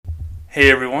Hey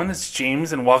everyone, it's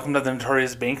James, and welcome to the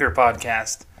Notorious Banker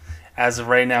podcast. As of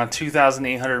right now,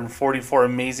 2,844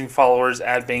 amazing followers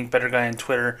at Bank Better Guy on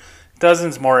Twitter,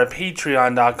 dozens more at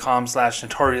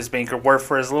patreon.com/notoriousbanker, where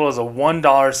for as little as a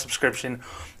 $1 subscription,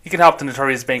 you can help the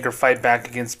Notorious Banker fight back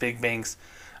against big banks.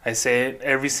 I say it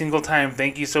every single time.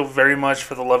 Thank you so very much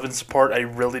for the love and support. I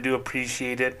really do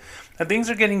appreciate it. And things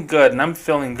are getting good, and I'm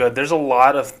feeling good. There's a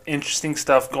lot of interesting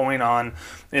stuff going on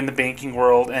in the banking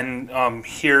world and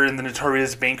here in the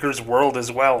Notorious Bankers world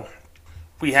as well.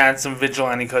 We had some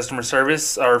vigilante customer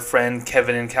service. Our friend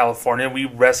Kevin in California, we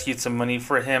rescued some money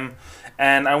for him.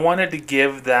 And I wanted to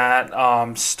give that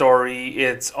story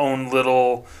its own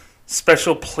little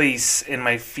special place in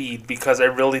my feed because I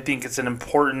really think it's an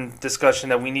important discussion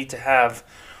that we need to have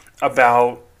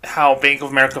about how Bank of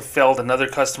America failed another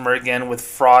customer again with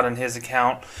fraud on his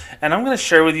account. And I'm going to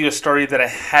share with you a story that I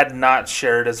had not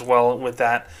shared as well with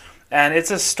that. And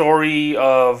it's a story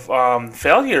of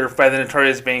failure by the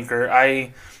Notorious Banker.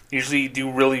 I usually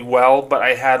do really well, but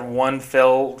I had one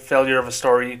failure of a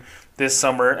story this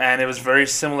summer, and it was very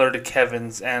similar to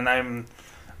Kevin's. And I'm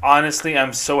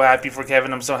so happy for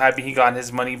Kevin. I'm so happy he got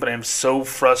his money, but I'm so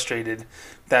frustrated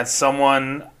that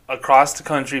someone across the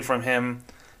country from him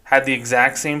had the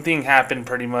exact same thing happen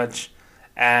pretty much,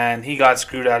 and he got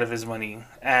screwed out of his money.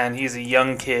 And he's a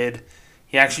young kid.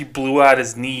 He actually blew out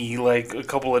his knee like a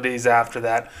couple of days after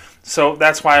that. So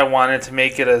that's why I wanted to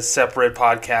make it a separate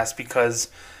podcast because,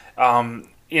 we're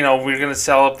going to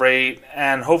celebrate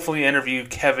and hopefully interview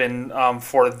Kevin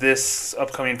for this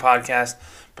upcoming podcast.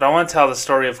 But I want to tell the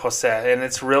story of Jose, and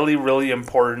it's really, really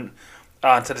important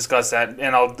to discuss that,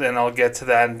 and I'll get to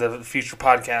that in the future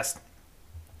podcast.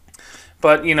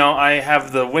 But, I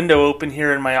have the window open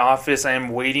here in my office. I am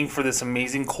waiting for this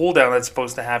amazing cool down that's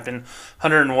supposed to happen.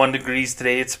 101 degrees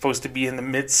today. It's supposed to be in the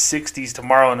mid-60s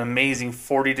tomorrow, an amazing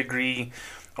 40-degree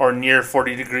or near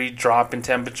 40-degree drop in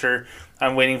temperature.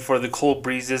 I'm waiting for the cool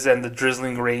breezes and the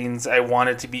drizzling rains. I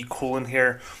want it to be cool in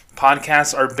here.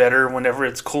 Podcasts are better whenever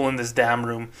it's cool in this damn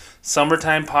room.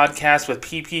 Summertime podcasts with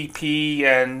PPP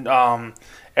and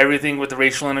everything with the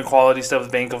racial inequality stuff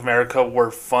with Bank of America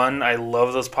were fun. I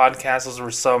love those podcasts. Those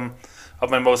were some of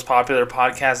my most popular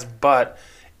podcasts. But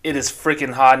it is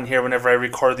freaking hot in here whenever I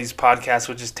record these podcasts,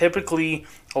 which is typically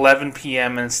 11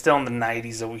 p.m. and it's still in the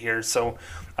 90s over here. So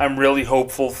I'm really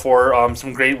hopeful for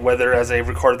some great weather as I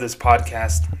record this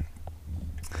podcast.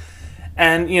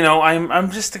 And,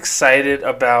 I'm just excited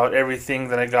about everything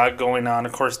that I got going on.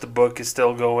 Of course, the book is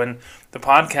still going. The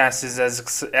podcast is as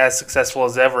successful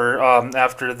as ever.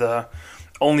 After the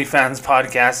OnlyFans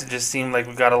podcast, it just seemed like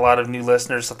we got a lot of new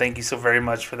listeners, so thank you so very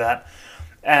much for that.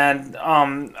 And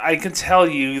I can tell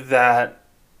you that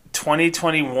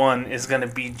 2021 is going to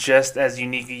be just as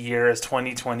unique a year as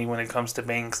 2020 when it comes to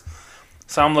banks.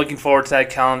 So I'm looking forward to that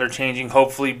calendar changing.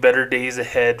 Hopefully better days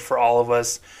ahead for all of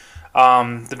us.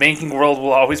 The banking world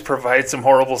will always provide some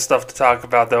horrible stuff to talk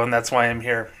about, though, and that's why I'm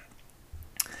here.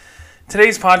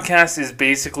 Today's podcast is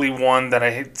basically one that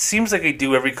it seems like I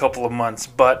do every couple of months,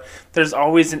 but there's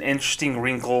always an interesting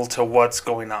wrinkle to what's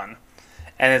going on.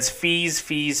 And it's fees,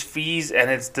 and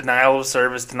it's denial of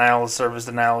service.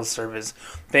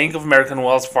 Bank of America and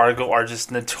Wells Fargo are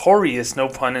just notorious, no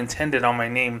pun intended on my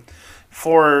name,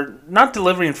 for not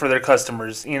delivering for their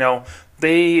customers.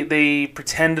 They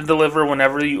pretend to deliver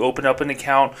whenever you open up an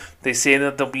account. They say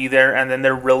that they'll be there, and then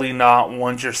they're really not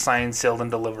once you're signed, sealed,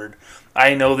 and delivered.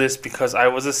 I know this because I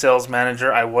was a sales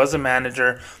manager. I was a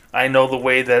manager. I know the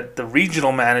way that the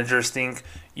regional managers think.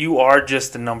 You are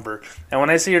just a number. And when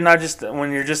I say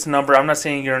when you're just a number, I'm not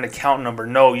saying you're an account number.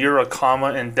 No, you're a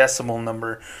comma and decimal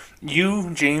number.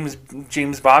 You, James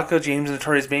Baca, James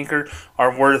Notorious Banker,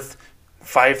 are worth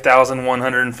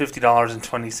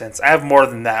 $5,150.20. I have more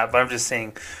than that, but I'm just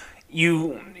saying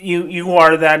you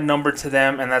are that number to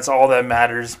them, and that's all that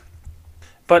matters.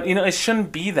 But it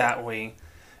shouldn't be that way.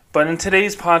 But in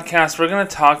today's podcast, we're going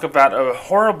to talk about a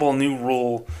horrible new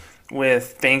rule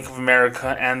with Bank of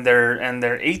America and their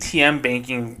ATM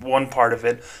banking, one part of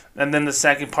it, and then the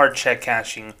second part, check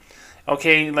cashing.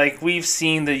 Okay, like we've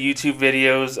seen the YouTube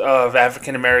videos of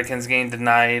African Americans getting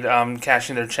denied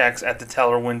cashing their checks at the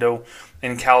teller window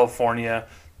in California.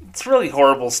 It's really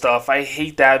horrible stuff. I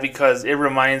hate that because it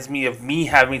reminds me of me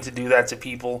having to do that to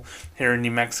people here in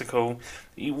New Mexico.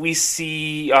 We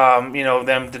see,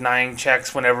 them denying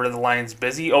checks whenever the line's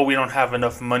busy. Oh, we don't have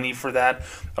enough money for that.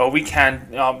 Oh, we can't.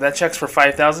 That check's for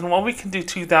 $5,000. Well, we can do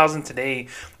 $2,000 today,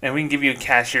 and we can give you a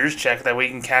cashier's check. That way,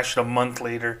 you can cash it a month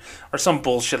later, or some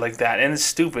bullshit like that. And it's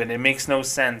stupid. It makes no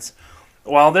sense.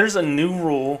 While there's a new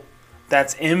rule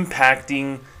that's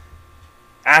impacting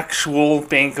actual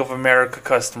Bank of America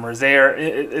customers.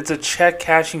 It's a check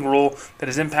cashing rule that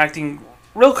is impacting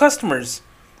real customers.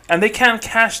 And they can't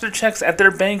cash their checks at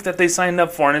their bank that they signed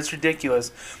up for, and it's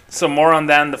ridiculous. So more on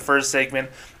that in the first segment.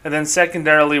 And then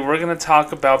secondarily, we're going to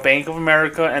talk about Bank of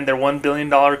America and their $1 billion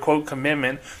quote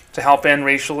commitment to help end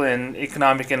racial and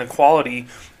economic inequality.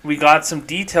 We got some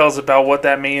details about what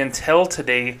that may entail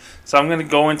today, so I'm going to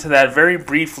go into that very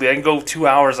briefly. I can go 2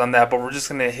 hours on that, but we're just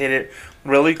going to hit it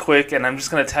really quick, and I'm just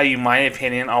going to tell you my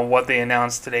opinion on what they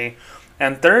announced today.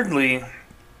 And thirdly,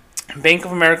 Bank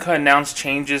of America announced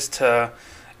changes to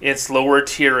its lower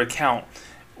tier account.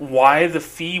 Why the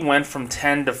fee went from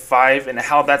 10 to 5 and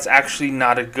how that's actually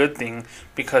not a good thing,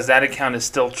 because that account is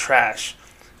still trash.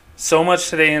 So much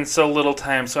today in so little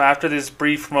time. So after this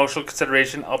brief promotional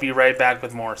consideration, I'll be right back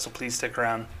with more. So please stick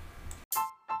around.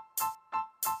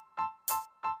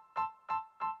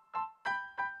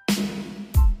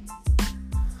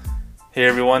 Hey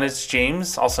everyone, it's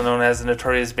James, also known as the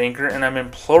Notorious Banker, and I'm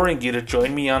imploring you to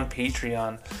join me on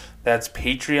Patreon. That's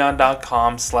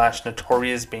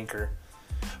patreon.com/notoriousbanker.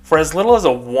 For as little as a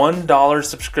 $1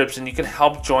 subscription, you can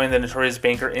help join the Notorious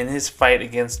Banker in his fight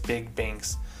against big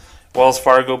banks. Wells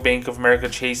Fargo, Bank of America,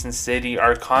 Chase, and Citi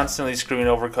are constantly screwing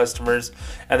over customers,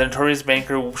 and the Notorious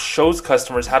Banker shows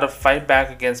customers how to fight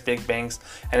back against big banks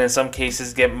and in some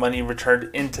cases get money returned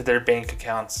into their bank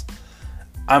accounts.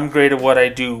 I'm great at what I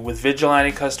do. With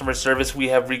Vigilante Customer Service, we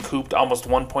have recouped almost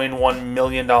 $1.1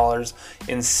 million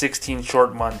in 16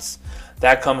 short months.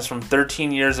 That comes from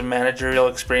 13 years of managerial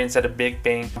experience at a big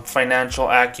bank, financial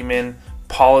acumen,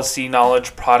 policy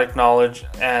knowledge, product knowledge,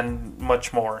 and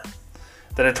much more.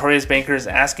 The Notorious Banker is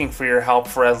asking for your help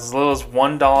for as little as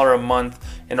 $1 a month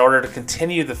in order to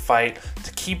continue the fight,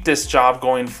 to keep this job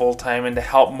going full-time, and to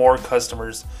help more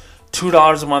customers.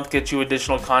 $2 a month gets you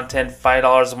additional content,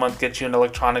 $5 a month gets you an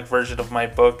electronic version of my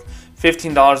book,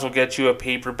 $15 will get you a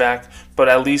paperback, but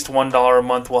at least $1 a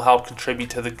month will help contribute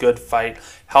to the good fight.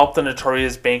 Help the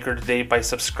Notorious Banker today by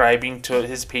subscribing to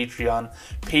his Patreon,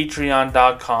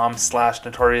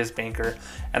 patreon.com/notoriousbanker,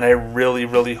 and I really,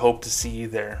 really hope to see you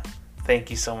there.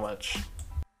 Thank you so much.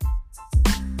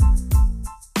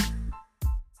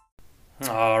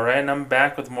 Alright, and I'm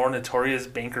back with more Notorious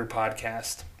Banker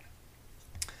podcast.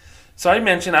 So I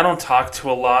mentioned I don't talk to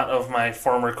a lot of my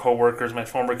former coworkers, my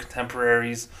former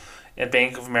contemporaries at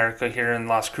Bank of America here in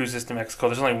Las Cruces, New Mexico.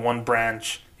 There's only one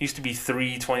branch. It used to be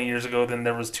 3 20 years ago. Then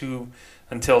there was 2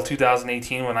 until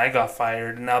 2018 when I got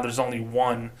fired. And now there's only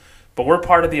 1. But we're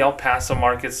part of the El Paso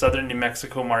market, southern New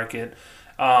Mexico market.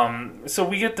 So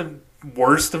we get the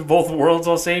worst of both worlds,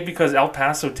 I'll say, because El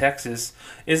Paso, Texas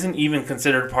isn't even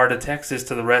considered part of Texas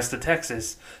to the rest of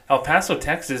Texas. El Paso,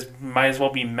 Texas might as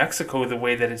well be Mexico the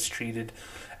way that it's treated.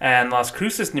 And Las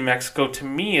Cruces, New Mexico, to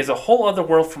me, is a whole other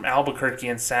world from Albuquerque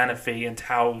and Santa Fe and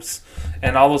Taos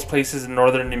and all those places in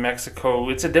northern New Mexico.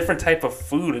 It's a different type of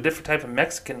food, a different type of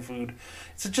Mexican food.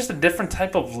 It's just a different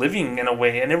type of living in a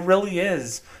way, and it really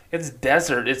is. It's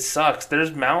desert. It sucks.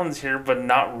 There's mountains here, but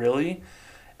not really.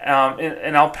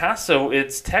 In El Paso,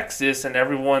 it's Texas, and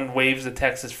everyone waves the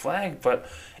Texas flag, but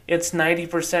it's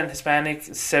 90% Hispanic,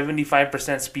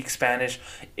 75% speak Spanish.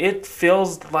 It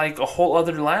feels like a whole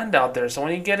other land out there. So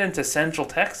when you get into central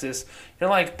Texas, you're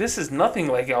like, this is nothing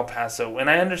like El Paso, and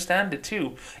I understand it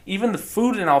too. Even the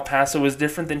food in El Paso is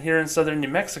different than here in southern New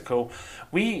Mexico.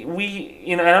 We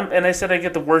and I said I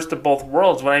get the worst of both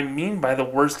worlds. What I mean by the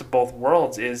worst of both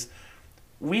worlds is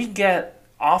we get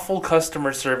awful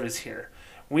customer service here.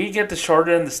 We get the short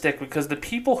end of the stick because the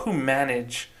people who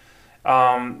manage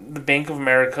the Bank of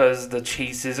Americas, the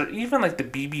Chases, or even like the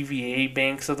BBVA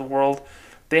banks of the world,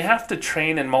 they have to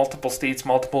train in multiple states,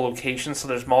 multiple locations, so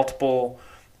there's multiple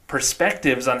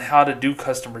perspectives on how to do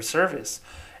customer service.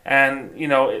 And,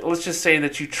 let's just say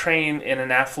that you train in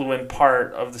an affluent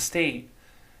part of the state.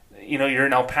 You're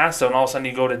in El Paso, and all of a sudden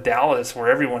you go to Dallas where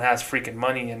everyone has freaking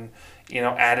money, and,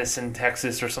 Addison,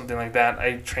 Texas, or something like that.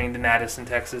 I trained in Addison,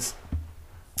 Texas.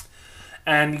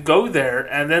 And you go there,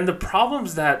 and then the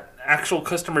problems that actual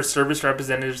customer service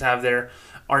representatives have there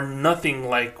are nothing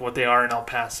like what they are in El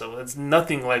Paso. It's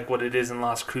nothing like what it is in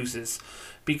Las Cruces.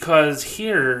 Because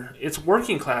here, it's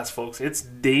working class folks. It's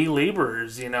day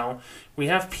laborers, We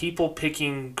have people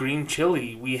picking green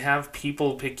chili. We have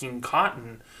people picking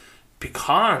cotton.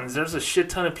 Pecans. There's a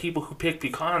shit ton of people who pick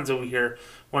pecans over here.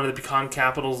 One of the pecan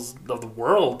capitals of the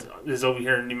world is over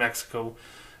here in New Mexico.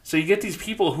 So you get these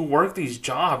people who work these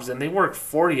jobs, and they work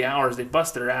 40 hours. They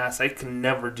bust their ass. I can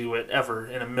never do it, ever,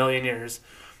 in a million years.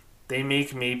 They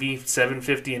make maybe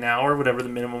 $7.50 an hour, whatever the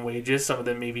minimum wage is. Some of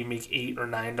them maybe make $8 or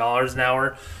 $9 an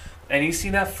hour. And you see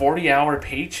that 40-hour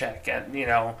paycheck at,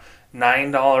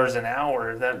 $9 an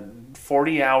hour. That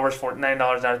 40 hours, $49 an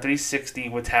hour, 360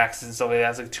 with taxes and stuff like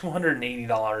that. It's like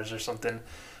 $280 or something.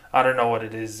 I don't know what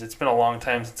it is. It's been a long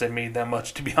time since I made that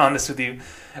much, to be honest with you.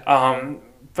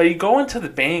 But you go into the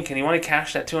bank and you want to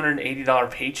cash that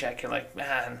 $280 paycheck. You're like,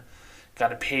 man, got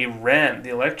to pay rent. The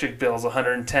electric bill's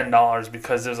 $110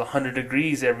 because there's 100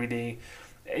 degrees every day.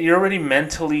 You're already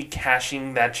mentally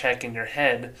cashing that check in your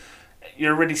head.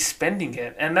 You're already spending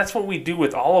it. And that's what we do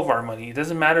with all of our money. It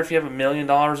doesn't matter if you have $1 million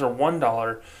or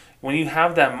 $1. When you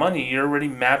have that money, you're already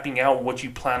mapping out what you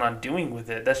plan on doing with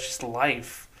it. That's just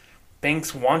life.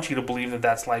 Banks want you to believe that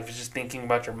that's life. It's just thinking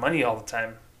about your money all the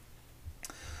time.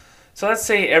 So let's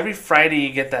say every Friday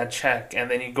you get that check and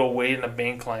then you go wait in a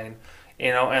bank line,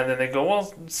 and then they go,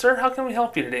 well, sir, how can we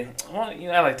help you today? Well,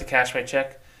 I like to cash my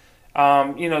check.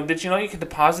 Did you know you could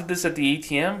deposit this at the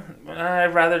ATM?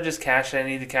 I'd rather just cash it. I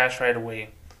need the cash right away.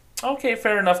 Okay,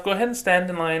 fair enough. Go ahead and stand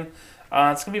in line.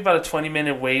 It's going to be about a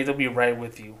 20-minute wait. They'll be right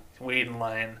with you. Wait in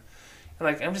line. You're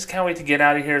like, I just can't wait to get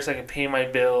out of here so I can pay my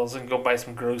bills and go buy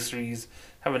some groceries,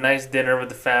 have a nice dinner with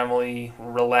the family,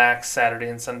 relax Saturday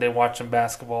and Sunday, watch some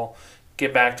basketball,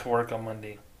 get back to work on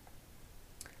Monday.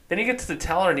 Then you get to the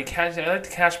teller and I like to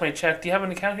cash my check. Do you have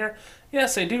an account here?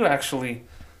 Yes, I do actually.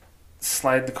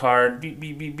 Slide the card, beep,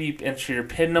 beep, beep, beep, enter your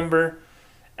PIN number,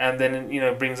 and then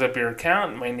it brings up your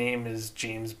account. My name is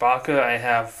James Baca. I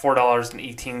have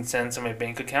 $4.18 in my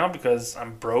bank account because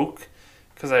I'm broke,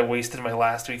 because I wasted my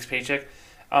last week's paycheck.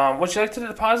 Would you like to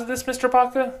deposit this, Mr.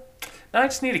 Baca? No, I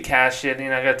just need to cash it.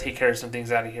 I got to take care of some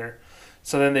things out of here.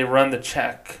 So then they run the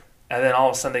check, and then all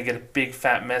of a sudden they get a big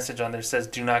fat message on there that says,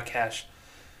 do not cash.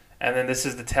 And then this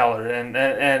is the teller.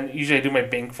 And usually I do my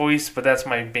bank voice, but that's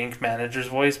my bank manager's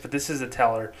voice. But this is the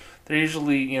teller. They're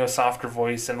usually, softer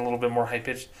voice and a little bit more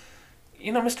high-pitched.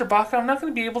 Mr. Baca, I'm not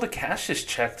going to be able to cash this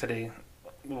check today.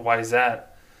 Why is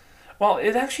that? Well,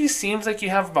 it actually seems like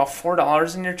you have about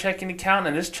 $4 in your checking account,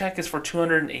 and this check is for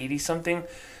 $280-something.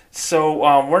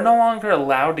 So we're no longer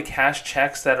allowed to cash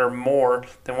checks that are more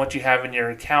than what you have in your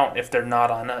account if they're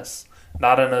not on us.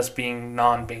 Not on us being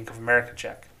non-Bank of America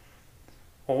check.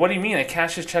 Well, what do you mean? I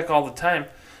cash this check all the time.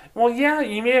 Well, yeah,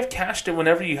 you may have cashed it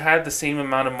whenever you had the same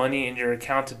amount of money in your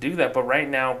account to do that, but right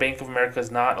now Bank of America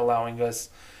is not allowing us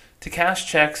to cash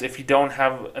checks if you don't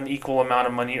have an equal amount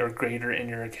of money or greater in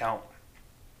your account.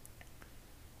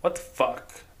 What the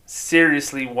fuck?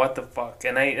 Seriously, what the fuck?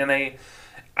 And I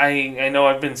know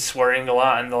I've been swearing a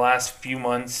lot in the last few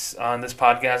months on this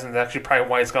podcast, and that's actually probably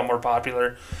why it's got more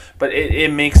popular, but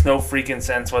it makes no freaking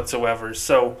sense whatsoever.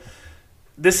 So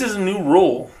this is a new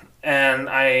rule, and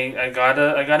I got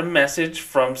a message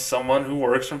from someone who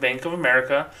works for Bank of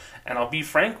America, and I'll be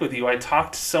frank with you. I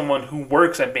talked to someone who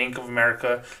works at Bank of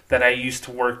America that I used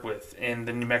to work with in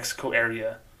the New Mexico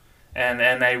area, and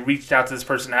I reached out to this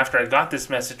person after I got this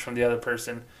message from the other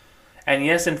person. And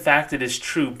yes, in fact, it is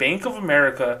true. Bank of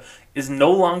America is no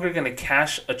longer going to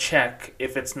cash a check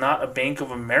if it's not a Bank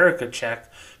of America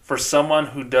check for someone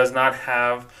who does not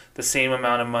have the same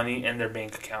amount of money in their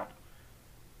bank account.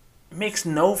 It makes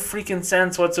no freaking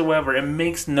sense whatsoever. It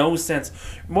makes no sense.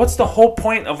 What's the whole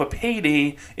point of a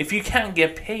payday if you can't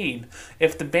get paid?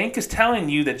 If the bank is telling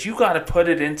you that you got to put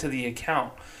it into the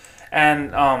account.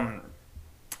 And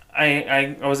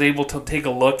I was able to take a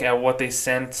look at what they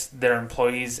sent their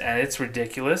employees, and it's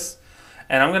ridiculous.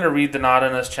 And I'm going to read the not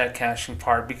on us check cashing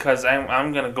part because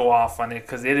I'm going to go off on it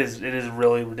because it is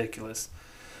really ridiculous.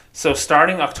 So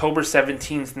starting October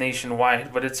 17th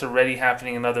nationwide, but it's already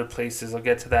happening in other places. I'll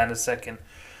get to that in a second.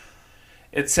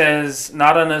 It says,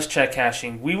 not on us check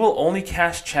cashing. We will only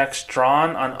cash checks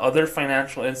drawn on other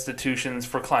financial institutions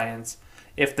for clients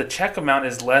if the check amount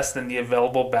is less than the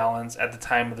available balance at the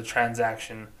time of the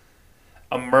transaction.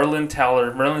 A Merlin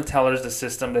teller is the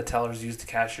system that tellers use to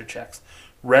cash your checks.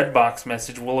 Red box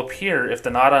message will appear if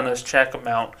the not on us check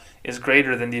amount is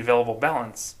greater than the available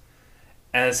balance.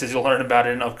 And it says you'll learn about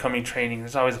it in upcoming training.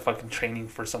 There's always a fucking training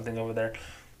for something over there.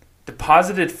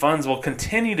 Deposited funds will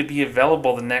continue to be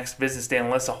available the next business day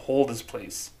unless a hold is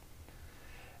placed.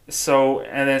 So,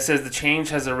 and then it says the change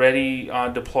has already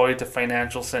deployed to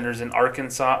financial centers in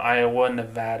Arkansas, Iowa,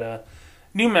 Nevada,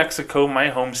 New Mexico, my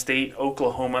home state,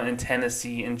 Oklahoma, and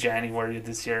Tennessee in January of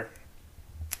this year.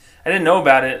 I didn't know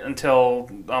about it until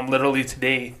literally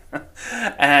today.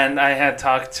 And I had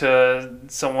talked to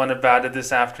someone about it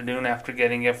this afternoon after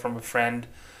getting it from a friend.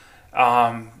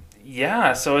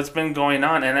 Yeah, so it's been going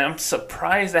on. And I'm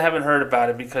surprised I haven't heard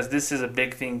about it because this is a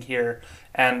big thing here.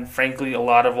 And frankly, a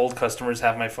lot of old customers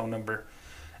have my phone number.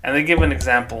 And they give an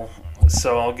example.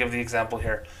 So I'll give the example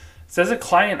here. It says a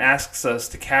client asks us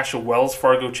to cash a Wells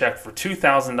Fargo check for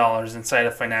 $2,000 inside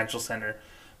a financial center.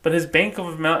 but his Bank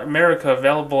of America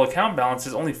available account balance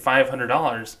is only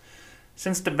 $500.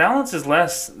 Since the balance is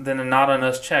less than a not on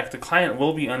us check, the client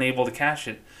will be unable to cash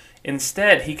it.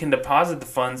 Instead, he can deposit the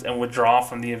funds and withdraw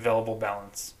from the available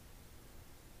balance.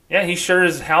 Yeah, he sure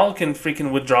as hell can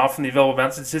freaking withdraw from the available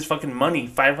balance. It's his fucking money.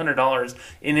 $500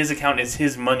 in his account is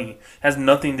his money. Has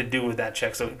nothing to do with that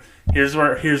check. So here's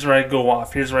where I go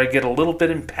off. Here's where I get a little bit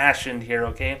impassioned here,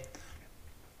 okay?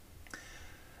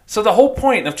 So the whole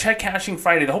point of Check Cashing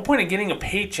Friday, the whole point of getting a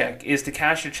paycheck is to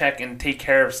cash your check and take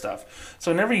care of stuff.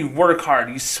 So whenever you work hard,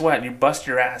 you sweat, you bust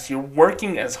your ass, you're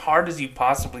working as hard as you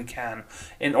possibly can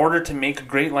in order to make a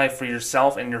great life for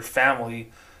yourself and your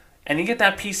family. And you get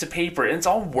that piece of paper, and it's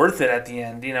all worth it at the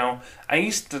end. You know, I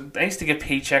used to get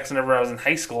paychecks whenever I was in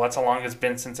high school. That's how long it's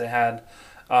been since I had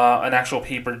an actual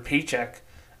papered paycheck.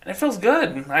 And it feels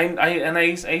good. I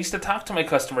used to talk to my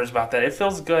customers about that. It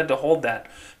feels good to hold that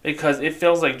because it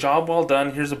feels like job well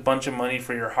done. Here's a bunch of money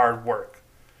for your hard work.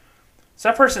 So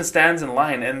that person stands in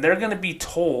line and they're going to be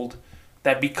told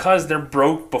that because they're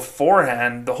broke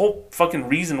beforehand, the whole fucking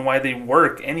reason why they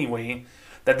work anyway,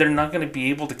 that they're not going to be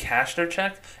able to cash their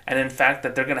check, and in fact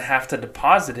that they're going to have to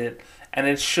deposit it, and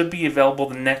it should be available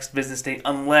the next business day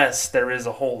unless there is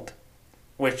a hold,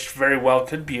 which very well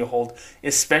could be a hold,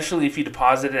 especially if you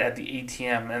deposit it at the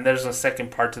ATM. And there's a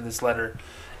second part to this letter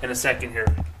in a second here.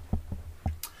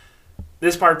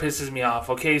 This part pisses me off.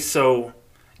 Okay, so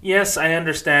yes, I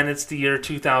understand it's the year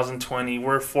 2020.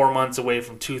 We're 4 months away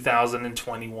from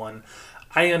 2021.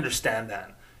 I understand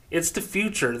that. It's the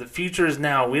future. The future is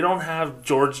now. We don't have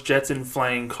George Jetson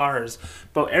flying cars,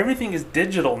 but everything is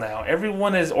digital now.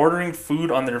 Everyone is ordering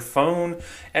food on their phone.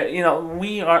 You know,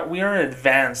 we are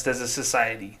advanced as a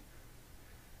society.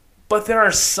 But there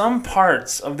are some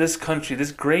parts of this country,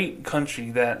 this great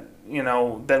country that, you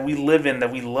know, that we live in,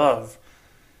 that we love,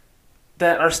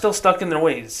 that are still stuck in their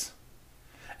ways.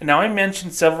 And now I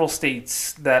mentioned several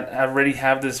states that already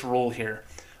have this rule here.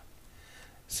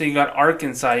 So you got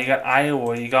Arkansas, you got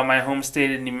Iowa, you got my home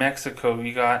state in New Mexico,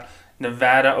 you got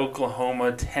Nevada,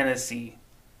 Oklahoma, Tennessee.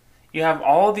 You have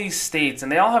all these states,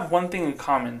 and they all have one thing in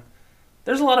common.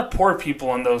 There's a lot of poor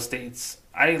people in those states.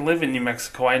 I live in New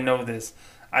Mexico, I know this.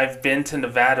 I've been to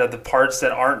Nevada, the parts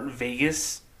that aren't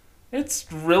Vegas.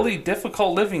 It's really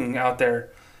difficult living out there.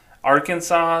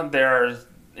 Arkansas, there are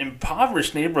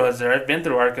impoverished neighborhoods there. I've been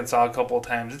through Arkansas a couple of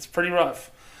times. It's pretty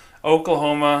rough.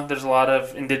 Oklahoma, there's a lot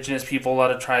of indigenous people, a lot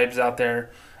of tribes out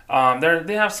there.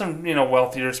 They have some, you know,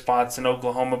 wealthier spots in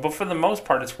Oklahoma, but for the most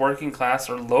part, it's working class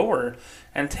or lower.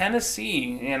 And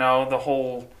Tennessee, you know, the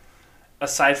whole,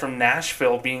 aside from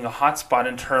Nashville being a hotspot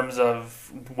in terms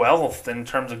of wealth, in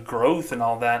terms of growth and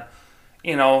all that,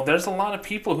 you know, there's a lot of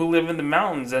people who live in the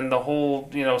mountains, and the whole,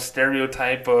 you know,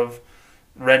 stereotype of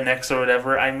rednecks or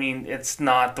whatever, I mean, it's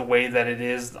not the way that it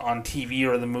is on TV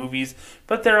or the movies,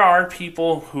 but there are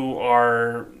people who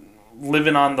are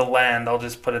living on the land, I'll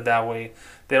just put it that way.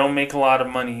 They don't make a lot of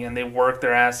money, and they work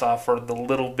their ass off for the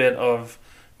little bit of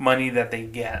money that they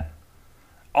get.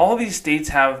 All of these states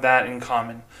have that in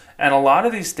common, and a lot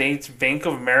of these states, Bank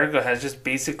of America has just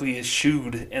basically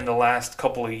eschewed in the last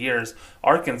couple of years.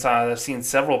 Arkansas, I've seen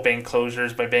several bank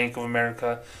closures by Bank of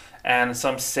America, and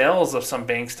some sales of some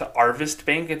banks to Arvest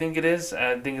Bank, I think it is.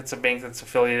 I think it's a bank that's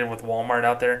affiliated with Walmart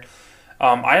out there.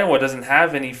 Iowa doesn't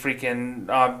have any freaking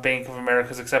Bank of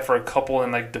Americas except for a couple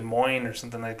in like Des Moines or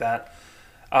something like that.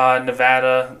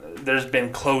 Nevada, there's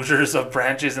been closures of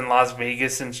branches in Las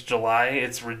Vegas since July.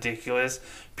 It's ridiculous.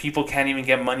 People can't even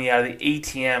get money out of the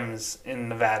ATMs in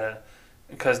Nevada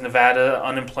because Nevada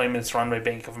unemployment is run by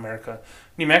Bank of America.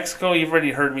 New Mexico, you've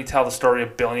already heard me tell the story a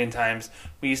billion times.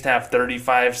 We used to have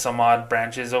 35 some odd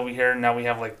branches over here, and now we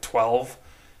have like 12,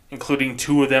 including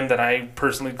 2 of them that I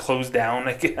personally closed down,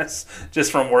 I guess,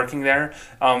 just from working there.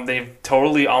 They've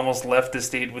totally almost left the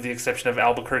state with the exception of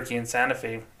Albuquerque and Santa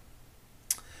Fe.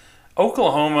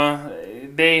 Oklahoma,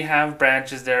 they have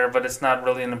branches there, but it's not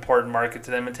really an important market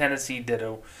to them. And Tennessee,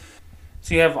 ditto.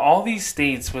 So you have all these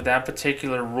states with that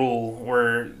particular rule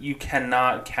where you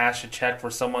cannot cash a check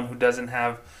for someone who doesn't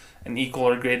have an equal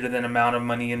or greater than amount of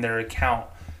money in their account.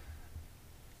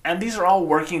 And these are all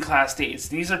working class states.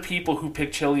 These are people who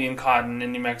pick chili and cotton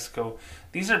in New Mexico.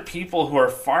 These are people who are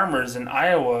farmers in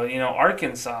Iowa, you know,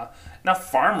 Arkansas. Not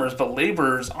farmers, but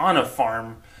laborers on a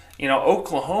farm. You know,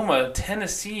 Oklahoma,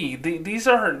 Tennessee. These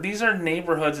are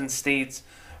neighborhoods and states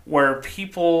where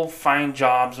people find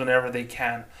jobs whenever they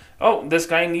can. Oh, this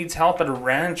guy needs help at a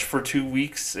ranch for 2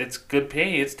 weeks. It's good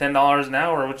pay. It's $10 an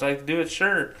hour. Would you like to do it?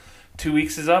 Sure. 2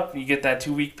 weeks is up. You get that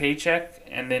 2-week paycheck,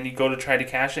 and then you go to try to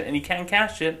cash it, and you can't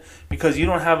cash it because you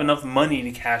don't have enough money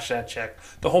to cash that check.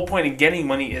 The whole point of getting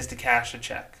money is to cash a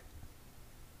check.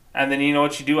 And then you know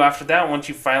what you do after that? Once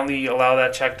you finally allow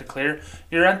that check to clear,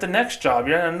 you're at the next job.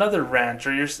 You're at another ranch,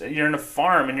 or you're in a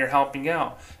farm and you're helping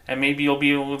out. And maybe you'll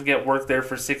be able to get work there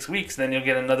for 6 weeks. Then you'll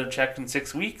get another check in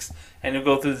 6 weeks, and you'll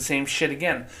go through the same shit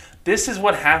again. This is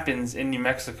what happens in New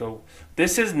Mexico.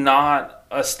 This is not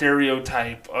a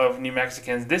stereotype of New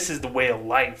Mexicans. This is the way of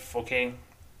life, okay?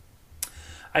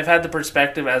 I've had the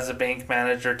perspective as a bank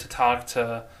manager to talk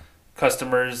to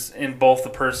customers in both the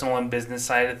personal and business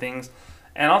side of things.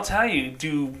 And I'll tell you,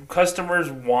 do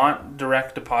customers want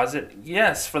direct deposit?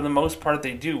 Yes, for the most part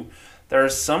they do. There are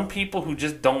some people who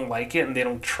just don't like it and they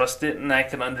don't trust it, and I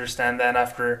can understand that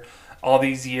after all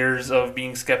these years of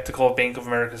being skeptical of Bank of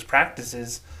America's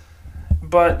practices.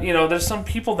 But, you know, there's some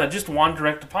people that just want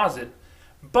direct deposit.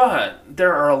 But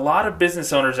there are a lot of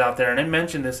business owners out there, and I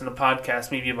mentioned this in a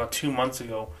podcast maybe about 2 months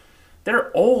ago.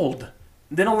 They're old.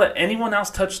 They don't let anyone else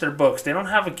touch their books. They don't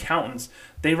have accountants.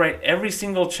 They write every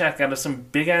single check out of some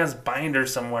big-ass binder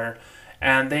somewhere,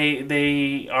 and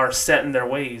they are set in their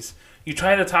ways. You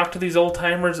try to talk to these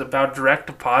old-timers about direct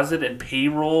deposit and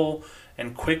payroll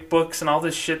and QuickBooks and all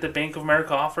this shit that Bank of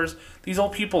America offers, these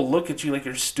old people look at you like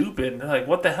you're stupid. They're like,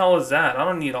 what the hell is that? I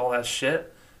don't need all that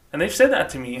shit. And they've said that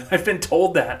to me. I've been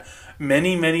told that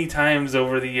many, many times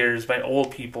over the years by old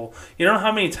people. You know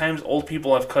how many times old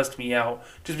people have cussed me out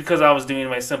just because I was doing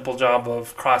my simple job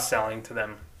of cross-selling to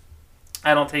them.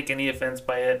 I don't take any offense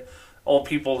by it. Old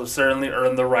people have certainly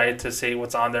earned the right to say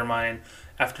what's on their mind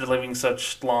after living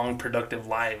such long, productive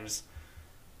lives.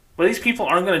 But these people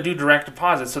aren't going to do direct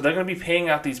deposit, so they're going to be paying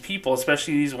out these people,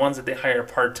 especially these ones that they hire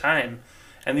part-time.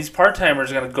 And these part-timers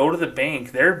are going to go to the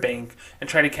bank, their bank, and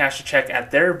try to cash a check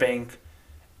at their bank.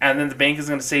 And then the bank is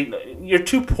going to say, you're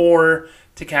too poor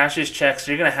to cash this check, so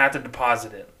you're going to have to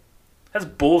deposit it. That's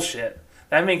bullshit.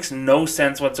 That makes no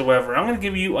sense whatsoever. I'm going to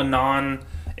give you a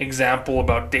non-example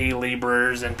about day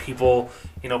laborers and people,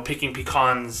 you know, picking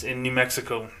pecans in New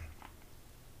Mexico.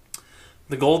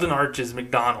 The Golden Arches,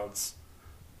 McDonald's.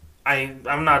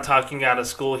 I'm not talking out of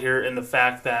school here in the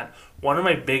fact that one of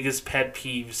my biggest pet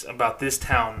peeves about this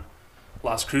town,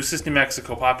 Las Cruces, New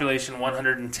Mexico, population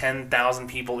 110,000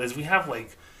 people, is we have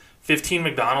like 15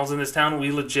 McDonald's in this town.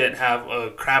 We legit have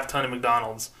a crap ton of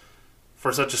McDonald's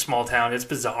for such a small town. It's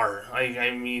bizarre.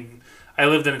 I mean, I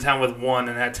lived in a town with one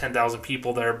and had 10,000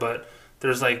 people there, but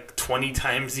there's like 20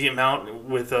 times the amount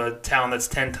with a town that's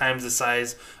 10 times the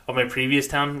size of my previous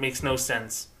town. It makes no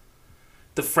sense.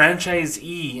 The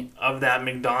franchisee of that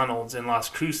McDonald's in Las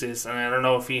Cruces, and I don't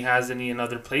know if he has any in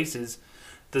other places,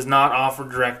 does not offer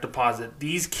direct deposit.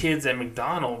 These kids at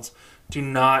McDonald's do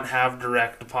not have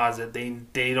direct deposit.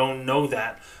 They don't know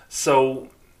that. So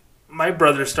my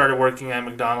brother started working at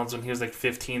McDonald's when he was like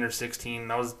 15 or 16.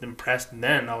 And I was impressed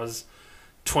then. I was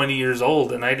 20 years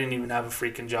old and I didn't even have a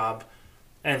freaking job.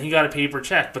 And he got a paper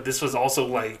check. But this was also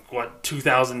like,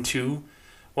 2002?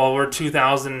 Well, we're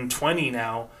 2020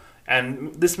 now.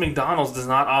 And this McDonald's does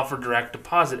not offer direct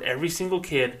deposit. Every single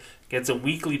kid gets a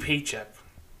weekly paycheck.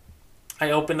 I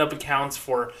opened up accounts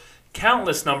for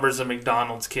countless numbers of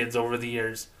McDonald's kids over the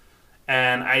years.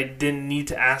 And I didn't need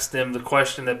to ask them the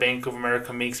question that Bank of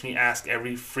America makes me ask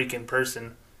every freaking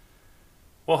person.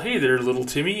 Well, hey there, little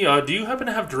Timmy. Do you happen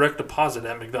to have direct deposit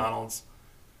at McDonald's?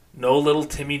 No, little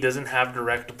Timmy doesn't have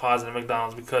direct deposit at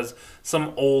McDonald's because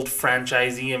some old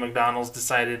franchisee at McDonald's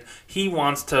decided he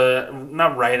wants to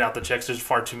not write out the checks, there's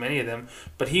far too many of them,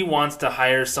 but he wants to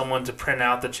hire someone to print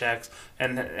out the checks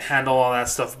and handle all that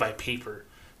stuff by paper,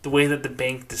 the way that the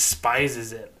bank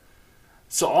despises it.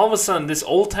 So all of a sudden, this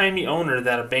old-timey owner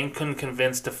that a bank couldn't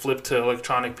convince to flip to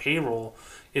electronic payroll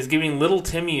is giving little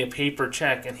Timmy a paper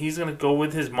check, and he's going to go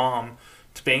with his mom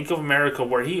to Bank of America,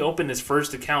 where he opened his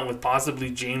first account with possibly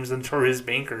James and his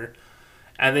banker.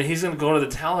 And then he's going to go to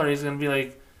the teller and he's going to be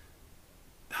like,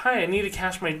 hi, I need to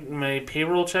cash my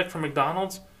payroll check from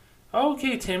McDonald's. Oh,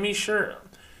 okay, Timmy, sure.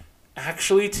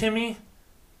 Actually, Timmy,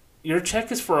 your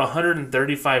check is for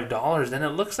 $135 and it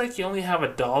looks like you only have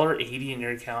 $1.80 in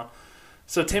your account.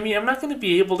 So, Timmy, I'm not going to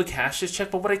be able to cash this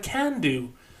check, but what I can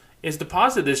do is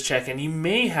deposit this check, and you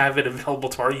may have it available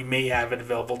tomorrow. You may have it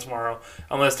available tomorrow,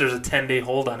 unless there's a 10-day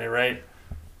hold on it, right?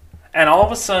 And all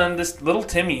of a sudden, this little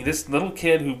Timmy, this little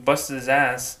kid who busted his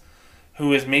ass,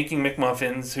 who is making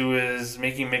McMuffins, who is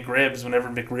making McRibs whenever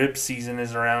McRib season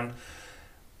is around,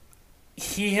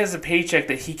 he has a paycheck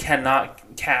that he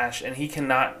cannot cash, and he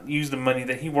cannot use the money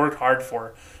that he worked hard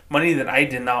for. Money that I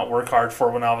did not work hard for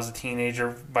when I was a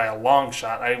teenager by a long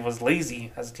shot. I was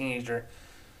lazy as a teenager.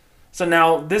 So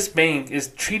now this bank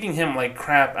is treating him like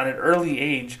crap at an early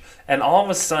age, and all of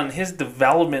a sudden his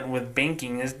development with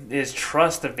banking, his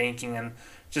trust of banking and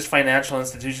just financial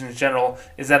institutions in general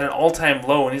is at an all-time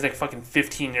low, and he's like fucking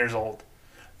 15 years old.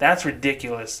 That's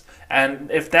ridiculous. And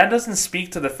if that doesn't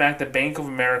speak to the fact that Bank of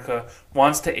America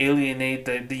wants to alienate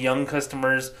the young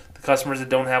customers, the customers that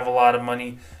don't have a lot of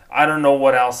money, I don't know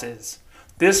what else is.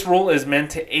 This rule is meant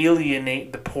to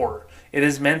alienate the poor. It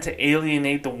is meant to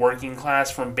alienate the working class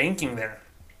from banking there.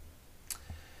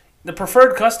 The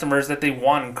preferred customers that they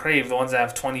want and crave, the ones that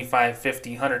have $25,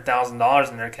 $50,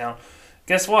 $100,000 in their account,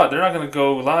 guess what? They're not going to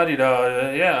go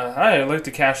la-di-da, yeah, I'd like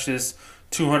to cash this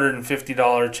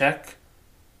 $250 check.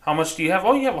 How much do you have?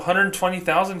 Oh, you have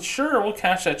 $120,000? Sure, we'll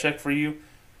cash that check for you.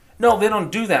 No, they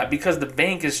don't do that because the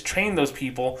bank has trained those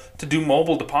people to do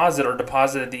mobile deposit or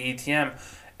deposit at the ATM,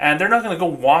 and they're not going to go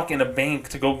walk in a bank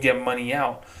to go get money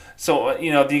out. So,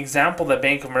 the example that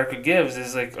Bank of America gives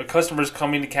is like a customer's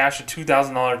coming to cash a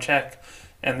 $2,000 check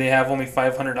and they have only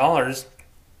 $500.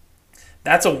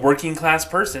 That's a working class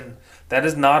person. That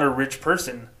is not a rich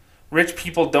person. Rich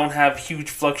people don't have huge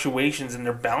fluctuations in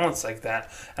their balance like that.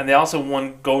 And they also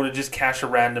want to go to just cash a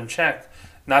random check,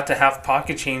 not to have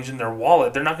pocket change in their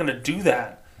wallet. They're not going to do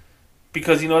that.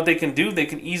 Because you know what they can do? They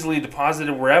can easily deposit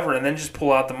it wherever and then just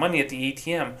pull out the money at the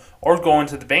ATM or go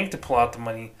into the bank to pull out the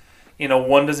money.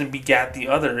 One doesn't begat the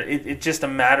other. It's just a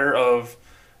matter of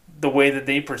the way that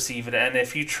they perceive it. And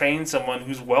if you train someone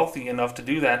who's wealthy enough to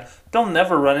do that, they'll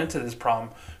never run into this problem.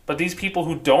 But these people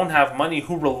who don't have money,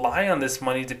 who rely on this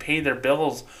money to pay their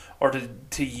bills or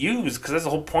to use, because that's the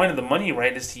whole point of the money,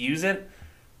 right, is to use it,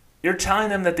 you're telling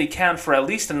them that they can't for at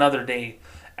least another day.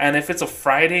 And if it's a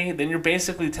Friday, then you're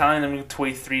basically telling them to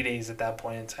wait 3 days at that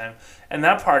point in time. And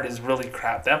that part is really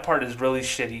crap. That part is really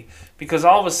shitty. Because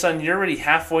all of a sudden, you're already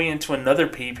halfway into another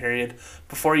pay period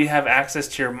before you have access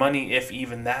to your money, if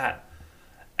even that.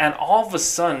 And all of a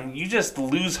sudden, you just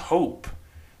lose hope.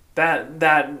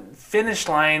 That finish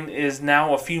line is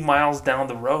now a few miles down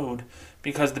the road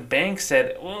because the bank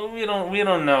said, well, we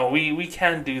don't know. We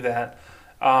can't do that.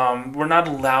 We're not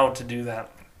allowed to do that.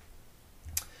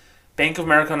 Bank of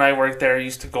America and I worked there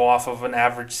used to go off of an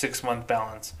average 6-month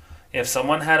balance. If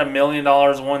someone had $1 million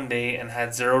one day and had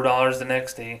 $0 the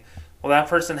next day, well, that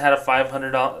person had a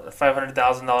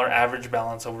 $500,000 average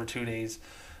balance over 2 days.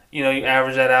 You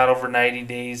average that out over 90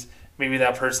 days. Maybe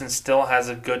that person still has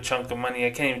a good chunk of money. I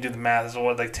can't even do the math. It's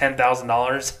like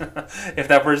 $10,000 if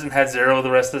that person had zero the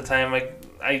rest of the time.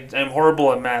 I'm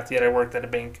horrible at math, yet I worked at a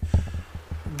bank.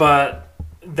 But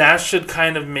that should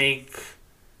kind of make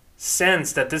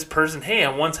sense that this person, hey,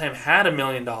 at one time had $1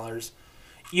 million.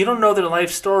 You don't know their life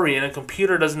story, and a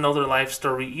computer doesn't know their life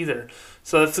story either.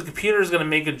 So if the computer is going to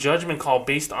make a judgment call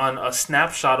based on a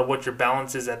snapshot of what your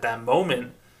balance is at that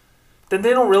moment, then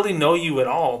they don't really know you at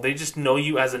all. They just know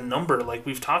you as a number, like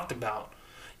we've talked about.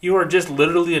 You are just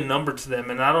literally a number to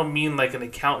them, and I don't mean like an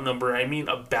account number. I mean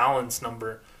a balance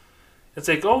number. It's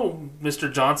like, oh,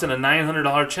 Mr. Johnson, a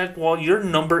 $900 check. Well, you're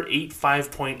number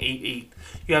 85.88.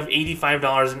 You have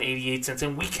 $85.88,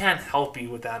 and we can't help you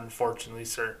with that, unfortunately,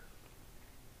 sir.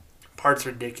 Part's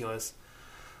ridiculous.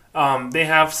 They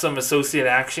have some associate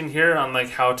action here on like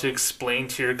how to explain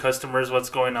to your customers what's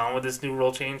going on with this new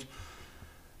rule change.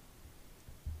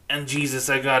 And Jesus,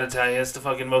 I gotta tell you, it's the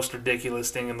fucking most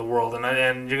ridiculous thing in the world. And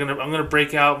I'm gonna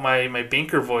break out my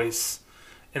banker voice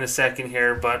in a second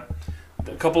here, but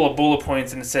a couple of bullet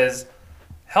points, and it says,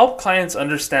 help clients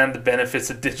understand the benefits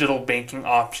of digital banking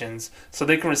options so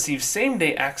they can receive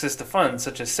same-day access to funds,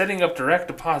 such as setting up direct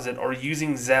deposit or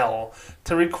using Zelle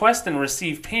to request and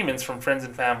receive payments from friends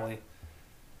and family.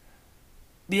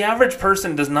 The average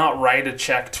person does not write a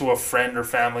check to a friend or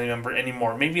family member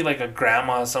anymore. Maybe like a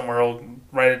grandma somewhere will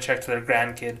write a check to their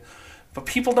grandkid. But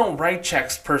people don't write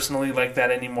checks personally like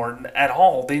that anymore at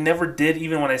all. They never did,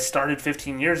 even when I started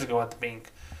 15 years ago at the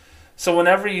bank. So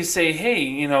whenever you say,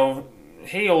 hey,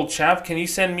 hey, old chap, can you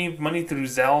send me money through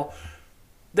Zelle?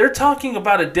 They're talking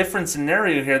about a different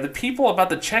scenario here. The people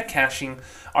about the check cashing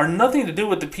are nothing to do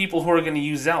with the people who are going to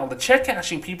use Zelle. The check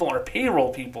cashing people are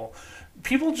payroll people.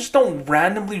 People just don't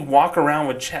randomly walk around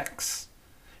with checks.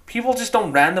 People just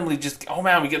don't randomly oh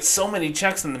man, we get so many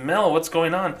checks in the mail, what's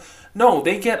going on? No,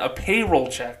 they get a payroll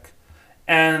check.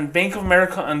 And Bank of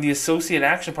America on the associate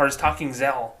action part is talking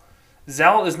Zelle.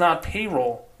 Zelle is not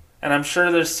payroll. And I'm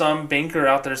sure there's some banker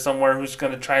out there somewhere who's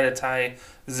going to try to tie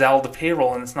Zelle to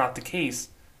payroll, and it's not the case.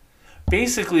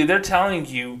 Basically, they're telling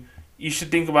you should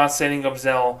think about setting up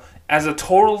Zelle as a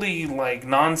totally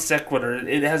non sequitur.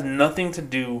 It has nothing to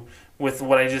do with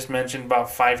what I just mentioned about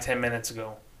 5-10 minutes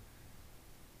ago.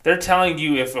 They're telling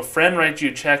you if a friend writes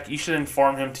you a check, you should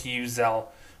inform him to use Zelle.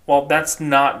 Well, that's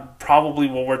not probably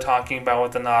what we're talking about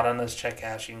with the not on this check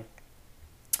cashing.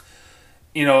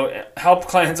 Help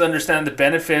clients understand the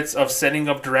benefits of setting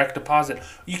up direct deposit.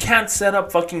 You can't set up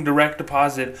fucking direct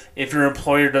deposit if your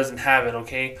employer doesn't have it,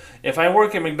 okay? If I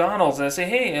work at McDonald's and I say,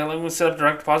 hey, let me set up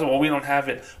direct deposit, well, we don't have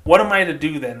it. What am I to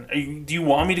do then? Do you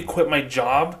want me to quit my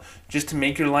job just to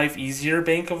make your life easier,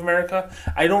 Bank of America?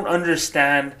 I don't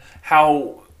understand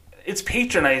how it's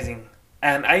patronizing.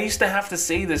 And I used to have to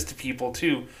say this to people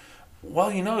too. Well,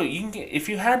 you can if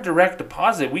you had direct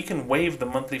deposit, we can waive the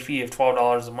monthly fee of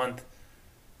 $12 a month.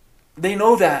 They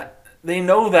know that. They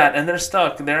know that, and they're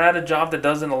stuck. They're at a job that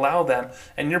doesn't allow that,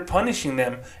 and you're punishing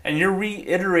them, and you're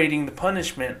reiterating the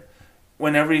punishment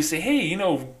whenever you say, hey,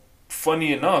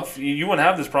 funny enough, you wouldn't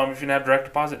have this problem if you didn't have direct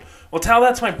deposit. Well, tell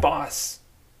that to my boss.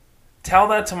 Tell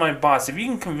that to my boss. If you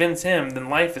can convince him, then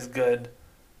life is good.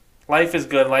 Life is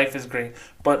good. Life is great.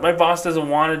 But my boss doesn't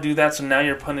want to do that, so now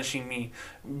you're punishing me.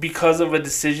 Because of a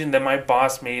decision that my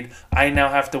boss made, I now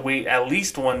have to wait at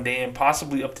least 1 day and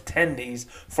possibly up to 10 days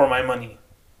for my money.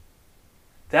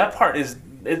 That part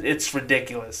it's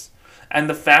ridiculous. And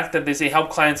the fact that they say help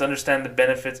clients understand the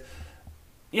benefits.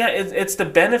 Yeah, it's the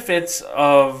benefits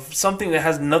of something that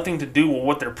has nothing to do with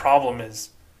what their problem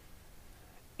is.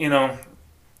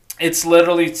 It's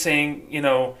literally saying,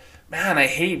 man, I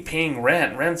hate paying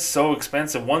rent. Rent's so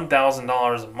expensive.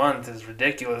 $1,000 a month is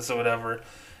ridiculous or whatever.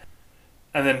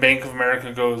 And then Bank of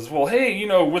America goes, well, hey,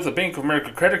 with a Bank of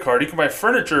America credit card, you can buy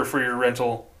furniture for your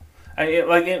rental.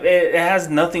 It has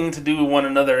nothing to do with one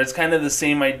another. It's kind of the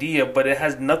same idea, but it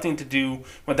has nothing to do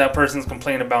with that person's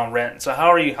complaint about rent. So how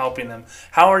are you helping them?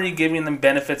 How are you giving them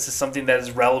benefits to something that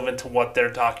is relevant to what they're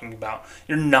talking about?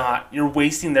 You're not. You're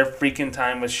wasting their freaking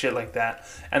time with shit like that.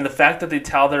 And the fact that they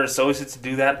tell their associates to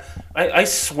do that, I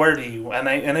swear to you, and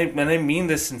I mean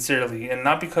this sincerely, and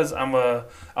not because I'm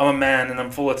a man and I'm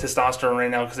full of testosterone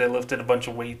right now because I lifted a bunch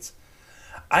of weights.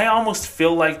 I almost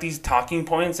feel like these talking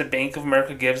points that Bank of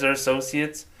America gives their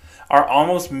associates are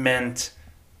almost meant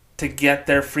to get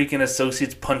their freaking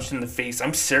associates punched in the face.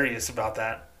 I'm serious about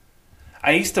that.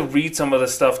 I used to read some of the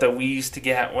stuff that we used to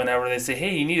get whenever they say,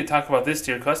 hey, you need to talk about this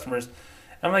to your customers.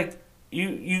 I'm like,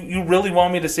 you really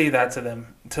want me to say that to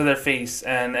them, to their face,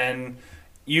 and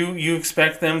you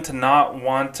expect them to not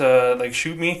want to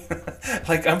shoot me?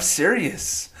 I'm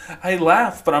serious. I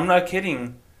laugh, but I'm not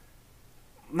kidding.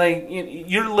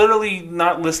 You're literally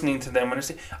not listening to them when they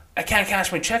say, I can't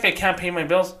cash my check, I can't pay my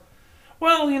bills.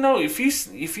 Well, if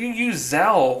you use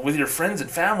Zelle with your friends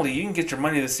and family, you can get your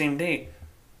money the same day.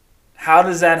 How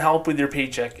does that help with your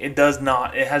paycheck? It does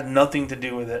not. It has nothing to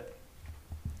do with it.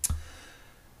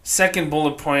 Second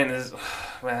bullet point is,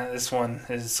 man, this one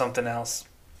is something else.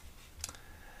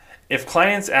 If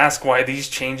clients ask why these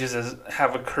changes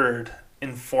have occurred,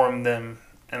 inform them.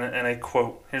 And I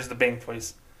quote, here's the bank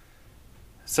voice.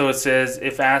 So it says,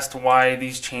 if asked why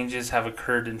these changes have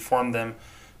occurred, inform them.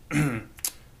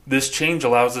 This change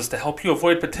allows us to help you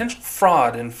avoid potential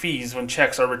fraud and fees when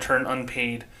checks are returned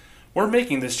unpaid. We're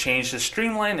making this change to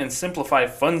streamline and simplify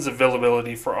funds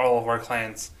availability for all of our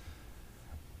clients.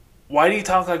 Why do you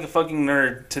talk like a fucking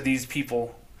nerd to these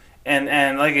people?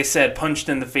 And like I said, punched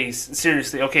in the face.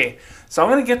 Seriously, okay. So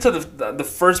I'm going to get to the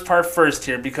first part first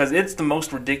here because it's the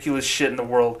most ridiculous shit in the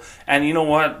world. And you know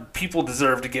what? People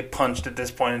deserve to get punched at this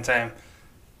point in time.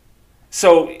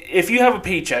 So if you have a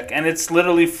paycheck and it's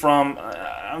literally from,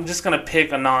 I'm just going to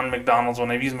pick a non-McDonald's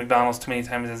one. I've used McDonald's too many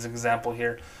times as an example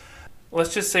here.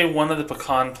 Let's just say one of the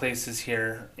pecan places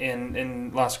here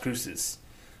in Las Cruces.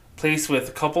 Place with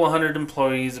a couple of hundred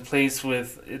employees, a place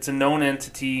with, it's a known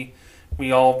entity.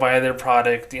 We all buy their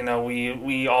product,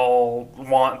 we all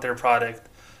want their product.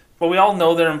 But we all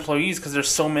know their employees because there's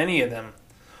so many of them.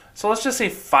 So let's just say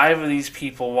 5 of these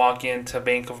people walk into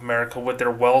Bank of America with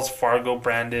their Wells Fargo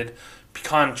branded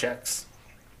pecan checks.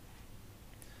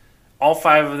 All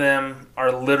 5 of them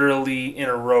are literally in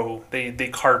a row. They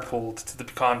carpooled to the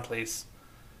pecan place.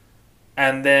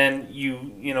 And then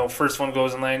first one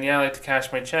goes in line, yeah, I'd like to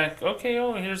cash my check. Okay,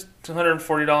 here's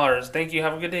 $240. Thank you,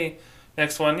 have a good day.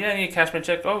 Next one, yeah, you cash my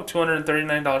check. Oh,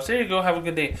 $239. There you go, have a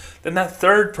good day. Then that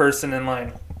third person in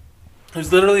line,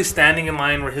 who's literally standing in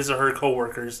line with his or her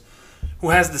coworkers, who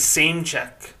has the same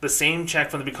check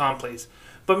from the pecan place.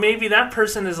 But maybe that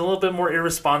person is a little bit more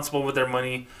irresponsible with their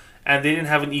money, and they didn't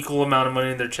have an equal amount of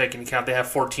money in their checking account. They have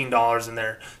 $14 in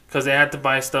there because they had to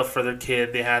buy stuff for their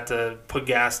kid. They had to put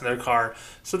gas in their car.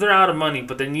 So they're out of money,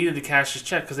 but they needed to cash this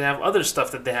check because they have other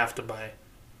stuff that they have to buy.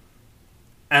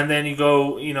 And then you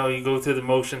go through the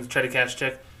motions, try to cash a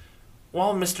check.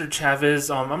 Well, Mr.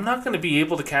 Chavez, I'm not going to be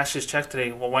able to cash this check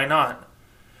today. Well, why not?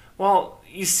 Well,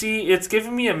 you see, it's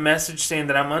giving me a message saying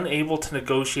that I'm unable to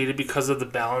negotiate it because of the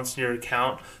balance in your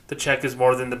account. The check is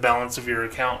more than the balance of your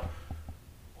account.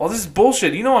 Well, this is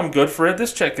bullshit. You know I'm good for it.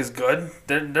 This check is good.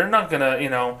 They're not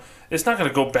gonna, it's not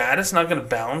gonna go bad. It's not gonna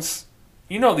bounce.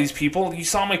 You know these people. You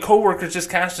saw my coworkers just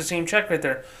cash the same check right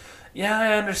there. Yeah,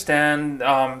 I understand.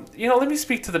 Let me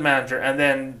speak to the manager, and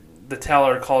then the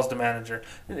teller calls the manager.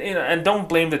 And don't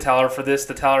blame the teller for this.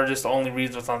 The teller just only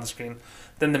reads what's on the screen.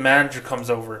 Then the manager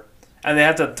comes over, and they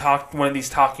have to talk one of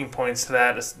these talking points to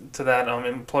that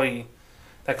employee,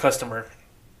 that customer.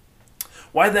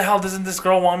 Why the hell doesn't this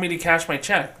girl want me to cash my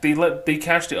check? They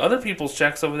cash the other people's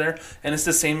checks over there, and it's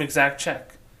the same exact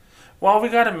check. Well, we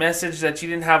got a message that you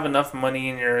didn't have enough money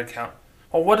in your account.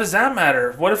 Well, what does that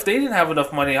matter? What if they didn't have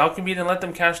enough money? How come you didn't let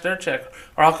them cash their check?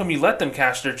 Or how come you let them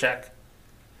cash their check?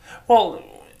 Well,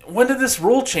 when did this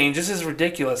rule change? This is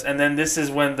ridiculous. And then this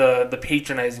is when the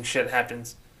patronizing shit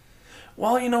happens.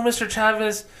 Well, Mr.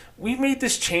 Chavez, we made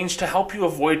this change to help you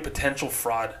avoid potential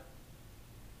fraud.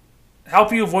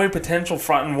 Help you avoid potential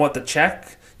fraud in what, the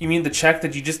check? You mean the check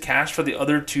that you just cashed for the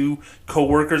other two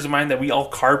co-workers of mine that we all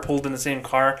carpooled in the same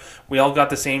car? We all got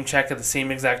the same check at the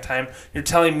same exact time? You're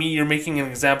telling me you're making an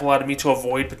example out of me to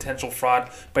avoid potential fraud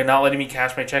by not letting me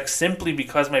cash my check simply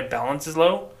because my balance is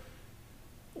low?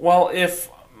 Well, if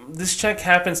this check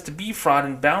happens to be fraud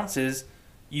and bounces,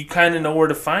 you kind of know where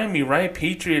to find me, right?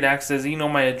 Patriot Act says you know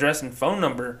my address and phone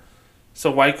number. So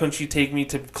why couldn't you take me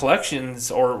to collections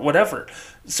or whatever?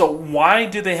 So why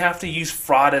do they have to use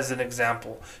fraud as an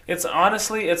example? It's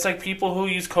like people who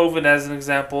use COVID as an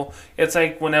example. It's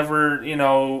like whenever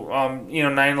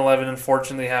 9/11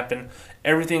 unfortunately happened,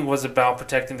 everything was about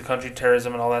protecting the country,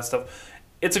 terrorism, and all that stuff.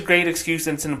 It's a great excuse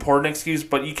and it's an important excuse,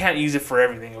 but you can't use it for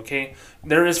everything. Okay,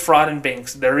 there is fraud in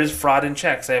banks. There is fraud in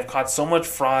checks. I have caught so much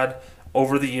fraud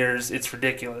over the years. It's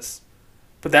ridiculous.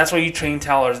 But that's why you train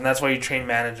tellers and that's why you train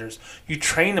managers. You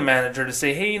train the manager to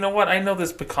say, hey, you know what? I know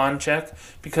this pecan check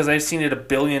because I've seen it 1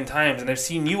 billion times and I've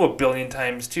seen you 1 billion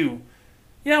times too.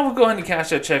 Yeah, we'll go ahead and cash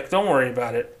that check. Don't worry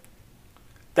about it.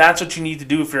 That's what you need to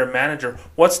do if you're a manager.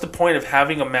 What's the point of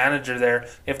having a manager there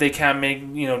if they can't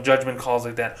make judgment calls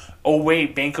like that? Oh,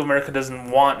 wait, Bank of America doesn't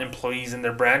want employees in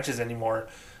their branches anymore.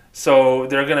 So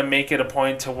they're going to make it a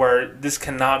point to where this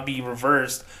cannot be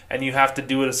reversed and you have to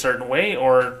do it a certain way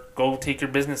or go take your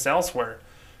business elsewhere.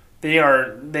 They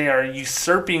are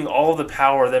usurping all the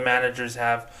power that managers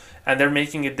have, and they're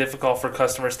making it difficult for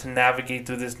customers to navigate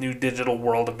through this new digital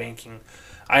world of banking.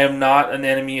 I am not an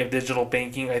enemy of digital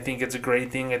banking. I think it's a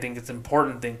great thing. I think it's an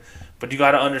important thing. But you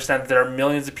got to understand that there are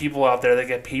millions of people out there that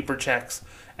get paper checks,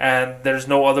 and there's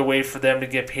no other way for them to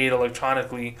get paid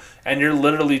electronically. And you're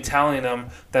literally telling them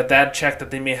that check that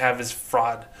they may have is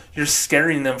fraud. You're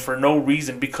scaring them for no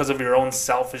reason because of your own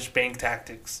selfish bank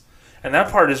tactics. And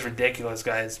that part is ridiculous,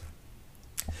 guys.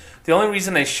 The only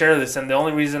reason I share this and the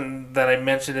only reason that I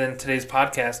mentioned it in today's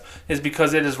podcast is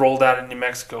because it is rolled out in New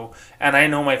Mexico. And I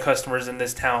know my customers in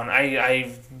this town.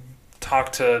 I've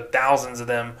talked to thousands of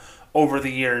them over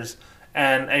the years.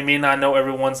 And I may not know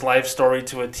everyone's life story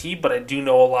to a T, but I do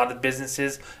know a lot of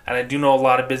businesses. And I do know a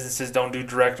lot of businesses don't do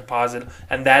direct deposit.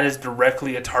 And that is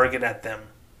directly a target at them.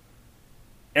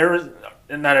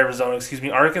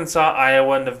 Arkansas,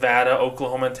 Iowa, Nevada,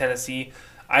 Oklahoma, and Tennessee.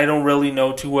 I don't really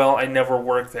know too well. I never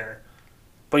worked there.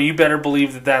 But you better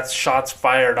believe that that's shots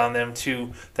fired on them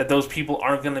too, that those people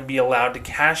aren't going to be allowed to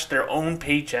cash their own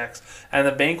paychecks. And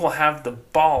the bank will have the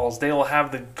balls, they will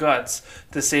have the guts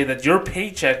to say that your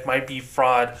paycheck might be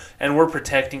fraud and we're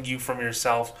protecting you from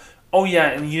yourself. Oh yeah,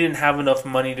 and you didn't have enough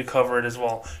money to cover it as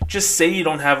well. Just say you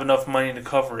don't have enough money to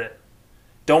cover it.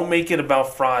 Don't make it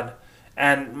about fraud.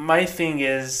 And my thing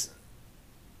is,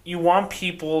 you want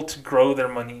people to grow their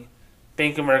money.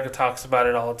 Bank of America talks about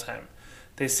it all the time.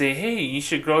 They say, hey, you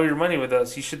should grow your money with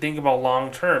us. You should think about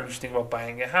long term. You should think about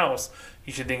buying a house.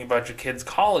 You should think about your kids'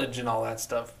 college and all that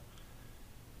stuff.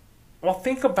 Well,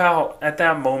 think about at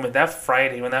that moment, that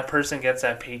Friday, when that person gets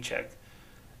that paycheck.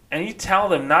 And you tell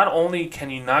them not only can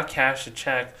you not cash a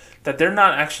check, that they're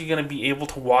not actually going to be able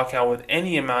to walk out with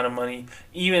any amount of money,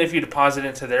 even if you deposit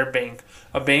into their bank,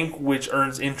 a bank which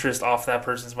earns interest off that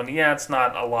person's money. Yeah, it's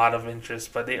not a lot of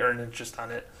interest, but they earn interest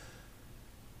on it.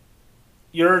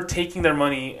 You're taking their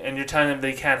money and you're telling them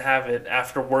they can't have it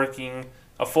after working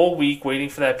a full week waiting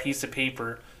for that piece of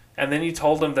paper. And then you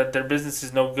told them that their business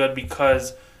is no good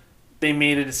because they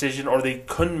made a decision or they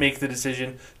couldn't make the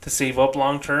decision to save up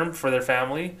long term for their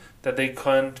family, that they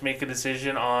couldn't make a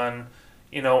decision on,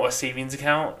 a savings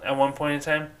account at one point in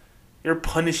time. You're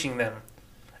punishing them.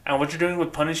 And what you're doing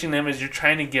with punishing them is you're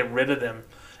trying to get rid of them.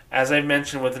 As I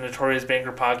mentioned with the Notorious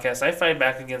Banker podcast, I fight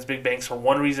back against big banks for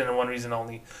one reason and one reason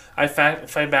only. I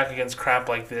fight back against crap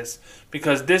like this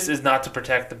because this is not to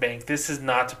protect the bank. This is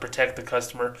not to protect the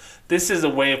customer. This is a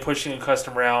way of pushing a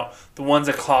customer out, the ones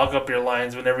that clog up your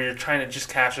lines whenever you're trying to just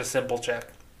cash a simple check.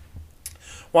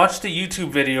 Watch the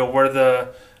YouTube video where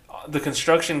the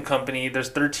construction company, there's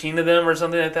 13 of them or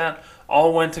something like that,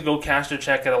 all went to go cash their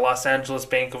check at a Los Angeles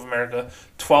Bank of America.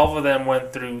 12 of them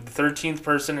went through. The 13th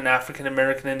person, an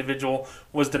African-American individual,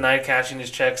 was denied cashing his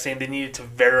check, saying they needed to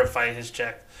verify his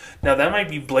check. Now, that might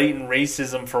be blatant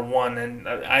racism for one, and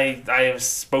I have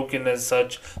spoken as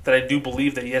such that I do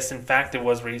believe that, yes, in fact, it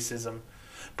was racism.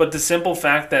 But the simple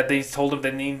fact that they told him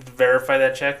they needed to verify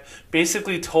that check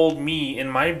basically told me in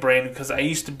my brain, because I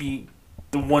used to be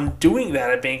the one doing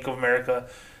that at Bank of America,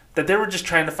 that they were just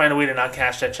trying to find a way to not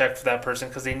cash that check for that person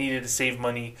because they needed to save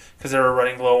money because they were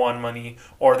running low on money,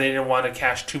 or they didn't want to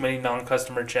cash too many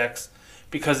non-customer checks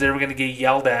because they were going to get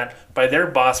yelled at by their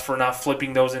boss for not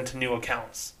flipping those into new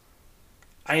accounts.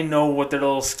 I know what their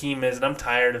little scheme is, and I'm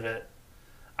tired of it.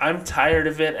 I'm tired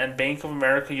of it, and Bank of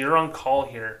America, you're on call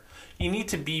here. You need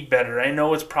to be better. I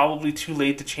know it's probably too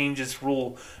late to change this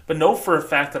rule, but know for a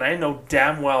fact that I know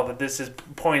damn well that this is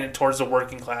pointed towards the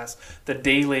working class, the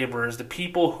day laborers, the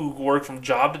people who work from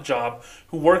job to job,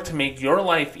 who work to make your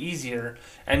life easier,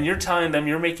 and you're telling them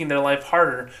you're making their life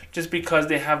harder just because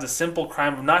they have the simple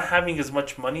crime of not having as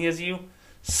much money as you.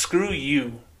 Screw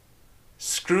you.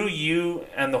 Screw you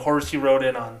and the horse you rode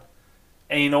in on.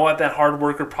 And you know what? That hard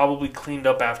worker probably cleaned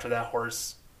up after that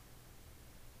horse.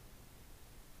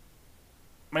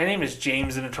 My name is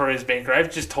James, the Notorious Banker. I've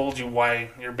just told you why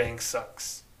your bank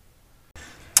sucks.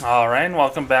 All right, and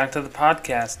welcome back to the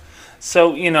podcast.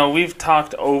 So, we've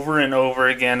talked over and over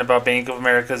again about Bank of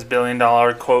America's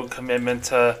billion-dollar, quote, commitment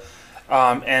to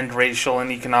end racial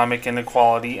and economic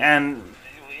inequality. And,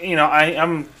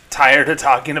 I'm tired of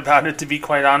talking about it, to be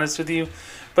quite honest with you.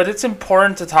 But it's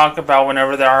important to talk about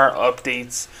whenever there are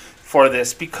updates for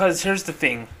this, because here's the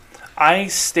thing. I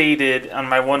stated on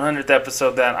my 100th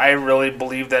episode that I really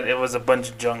believe that it was a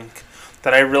bunch of junk.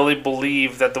 That I really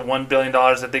believe that the $1 billion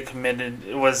that they committed,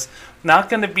 it was not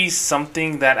going to be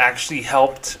something that actually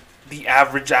helped the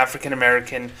average African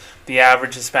American, the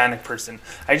average Hispanic person.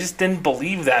 I just didn't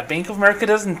believe that. Bank of America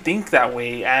doesn't think that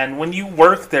way. And when you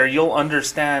work there, you'll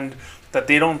understand that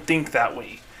they don't think that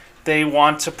way. They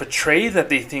want to portray that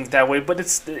they think that way, but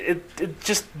it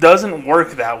just doesn't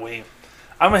work that way.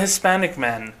 I'm a Hispanic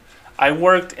man. I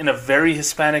worked in a very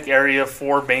Hispanic area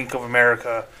for Bank of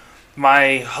America.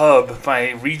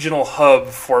 My regional hub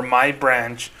for my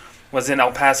branch was in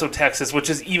El Paso, Texas, which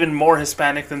is even more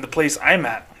Hispanic than the place I'm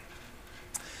at.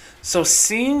 So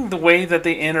seeing the way that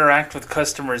they interact with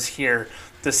customers here,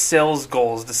 the sales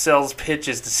goals, the sales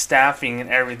pitches, the staffing and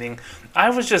everything,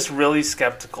 I was just really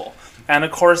skeptical. And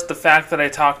of course, the fact that I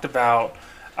talked about,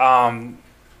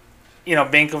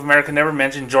 Bank of America never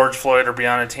mentioned George Floyd or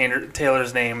Breonna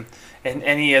Taylor's name in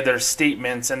any of their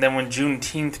statements. And then when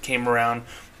Juneteenth came around,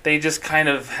 they just kind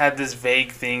of had this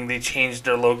vague thing. They changed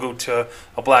their logo to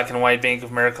a black and white Bank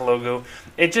of America logo.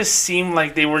 It just seemed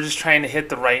like they were just trying to hit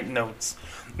the right notes.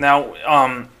 Now,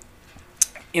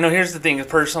 here's the thing, a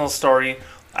personal story.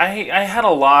 I had a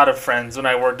lot of friends when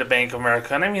I worked at Bank of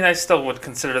America, and I still would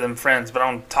consider them friends, but I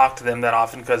don't talk to them that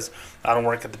often because I don't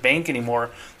work at the bank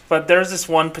anymore. But there's this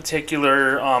one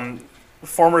particular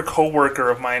former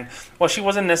co-worker of mine. Well, she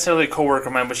wasn't necessarily a co-worker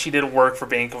of mine, but she did work for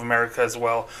Bank of America as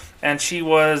well. And she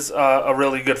was a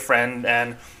really good friend,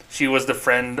 and she was the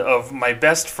friend of my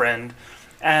best friend.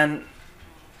 And,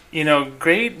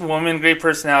 great woman, great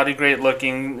personality, great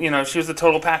looking. She was the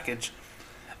total package.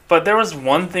 But there was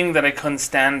one thing that I couldn't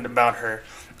stand about her,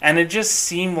 and it just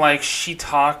seemed like she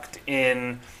talked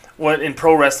in what in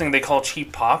pro wrestling they call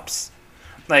cheap pops.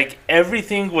 Like,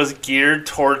 everything was geared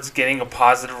towards getting a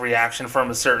positive reaction from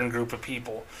a certain group of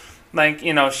people. Like,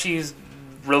 she's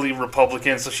really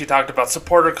Republican, so she talked about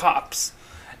support our cops.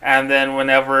 And then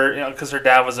whenever, because her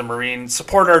dad was a Marine,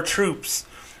 support our troops.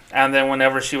 And then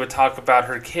whenever she would talk about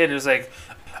her kid, it was like,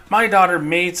 my daughter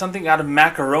made something out of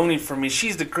macaroni for me.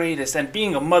 She's the greatest, and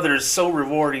being a mother is so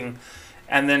rewarding.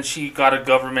 And then she got a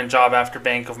government job after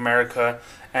Bank of America,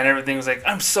 and everything was like,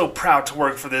 I'm so proud to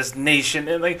work for this nation.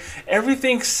 And like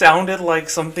everything sounded like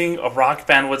something a rock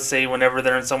band would say whenever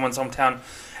they're in someone's hometown.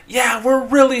 Yeah, we're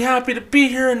really happy to be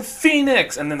here in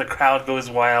Phoenix. And then the crowd goes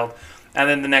wild. And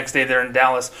then the next day they're in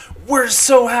Dallas. We're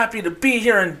so happy to be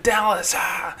here in Dallas.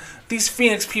 These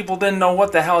Phoenix people didn't know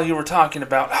what the hell you were talking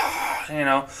about.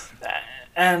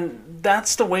 And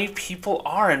that's the way people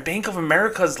are. And Bank of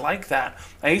America is like that.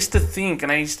 I used to think,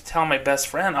 and I used to tell my best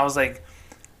friend, I was like,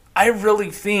 I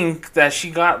really think that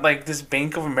she got like this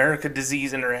Bank of America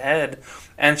disease in her head,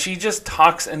 and she just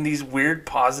talks in these weird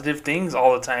positive things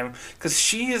all the time because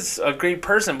she is a great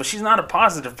person, but she's not a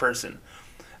positive person.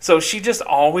 So she just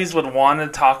always would want to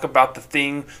talk about the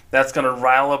thing that's going to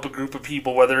rile up a group of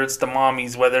people, whether it's the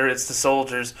mommies, whether it's the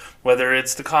soldiers, whether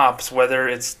it's the cops, whether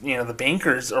it's, the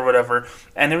bankers or whatever.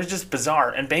 And it was just bizarre.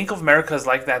 And Bank of America is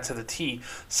like that to the T.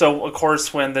 So, of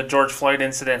course, when the George Floyd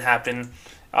incident happened,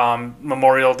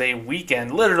 Memorial Day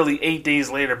weekend, literally 8 days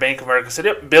later, Bank of America said,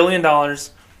 yep, $1 billion.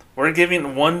 We're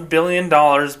giving $1 billion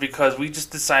because we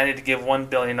just decided to give $1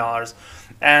 billion.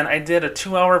 And I did a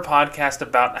 2-hour podcast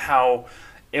about how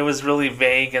it was really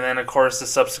vague, and then of course the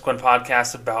subsequent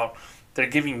podcast about they're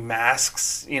giving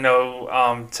masks,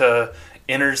 to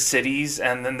inner cities,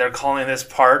 and then they're calling this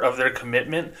part of their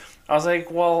commitment. I was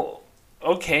like, well,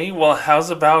 okay, well, how's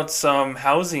about some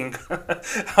housing?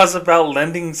 How's about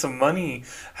lending some money?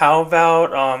 How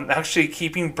about actually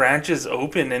keeping branches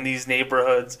open in these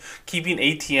neighborhoods, keeping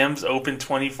ATMs open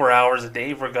 24 hours a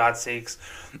day, for God's sakes?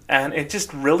 And it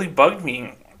just really bugged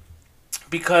me,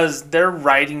 because they're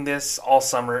writing this all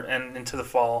summer and into the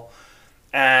fall.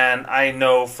 And I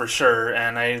know for sure,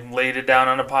 and I laid it down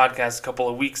on a podcast a couple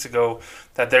of weeks ago,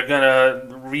 that they're going to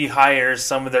rehire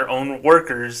some of their own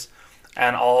workers.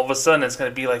 And all of a sudden it's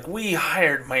going to be like, we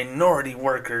hired minority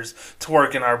workers to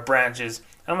work in our branches.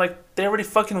 And I'm like, they already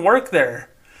fucking work there.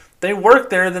 They work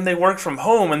there, then they work from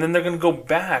home, and then they're going to go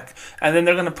back. And then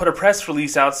they're going to put a press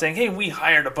release out saying, hey, we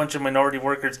hired a bunch of minority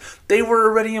workers. They were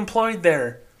already employed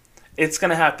there. It's going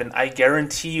to happen. I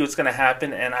guarantee you it's going to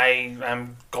happen, and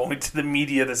I'm going to the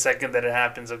media the second that it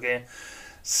happens, okay?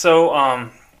 So,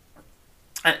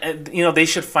 they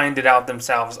should find it out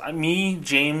themselves. Me,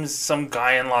 James, some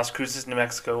guy in Las Cruces, New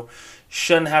Mexico,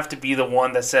 shouldn't have to be the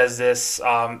one that says this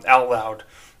out loud.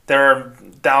 There are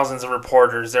thousands of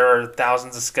reporters. There are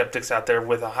thousands of skeptics out there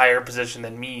with a higher position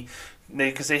than me.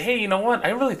 They could say, hey, you know what? I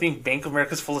really think Bank of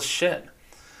America is full of shit.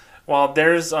 Well,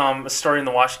 there's a story in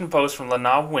the Washington Post from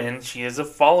Lana Wynn. She is a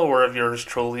follower of yours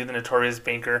truly, the notorious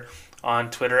banker, on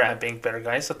Twitter at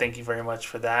BankBetterGuy. So thank you very much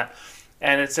for that.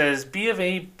 And it says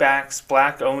BofA backs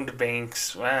black-owned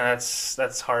banks. Well,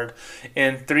 that's hard.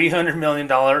 In $300 million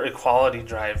equality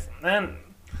drive. And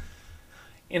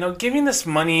giving this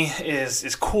money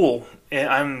is cool.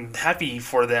 I'm happy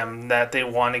for them that they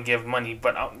want to give money.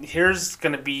 But here's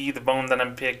going to be the bone that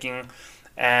I'm picking.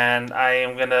 And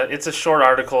it's a short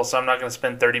article, so I'm not going to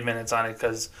spend 30 minutes on it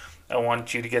because I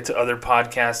want you to get to other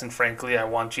podcasts, and frankly, I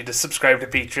want you to subscribe to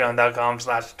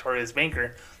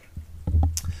patreon.com/notoriousbanker.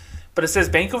 But it says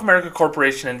Bank of America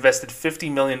Corporation invested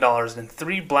 $50 million in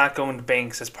 3 black-owned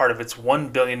banks as part of its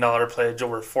 $1 billion pledge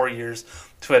over 4 years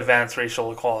to advance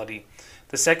racial equality.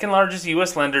 The second largest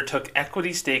U.S. lender took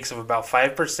equity stakes of about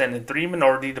 5% in 3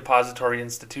 minority depository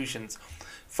institutions.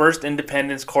 First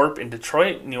Independence Corp. In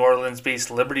Detroit, New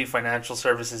Orleans-based Liberty Financial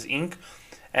Services, Inc.,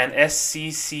 and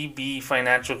SCCB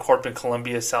Financial Corp. In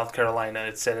Columbia, South Carolina,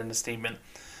 it said in a statement.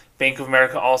 Bank of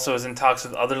America also is in talks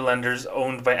with other lenders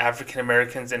owned by African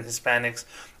Americans and Hispanics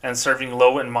and serving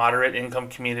low and moderate income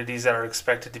communities that are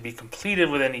expected to be completed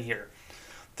within a year.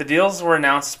 The deals were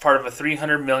announced as part of a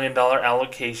 $300 million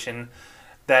allocation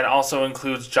that also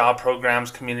includes job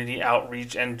programs, community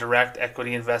outreach, and direct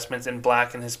equity investments in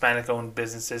Black and Hispanic-owned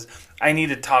businesses. I need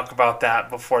to talk about that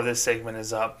before this segment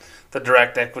is up. The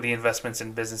direct equity investments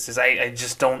in businesses. I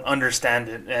just don't understand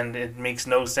it, and it makes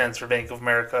no sense for Bank of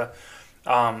America.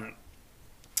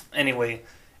 Anyway,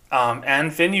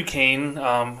 Ann Finucane,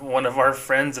 one of our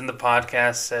friends in the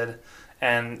podcast, said,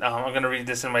 and I'm going to read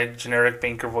this in my generic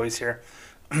banker voice here.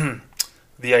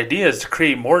 The idea is to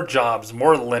create more jobs,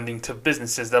 more lending to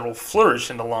businesses that will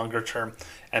flourish in the longer term,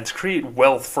 and to create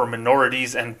wealth for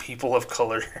minorities and people of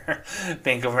color.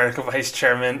 Bank of America Vice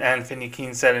Chairman Ann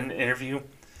Finucane said in an interview.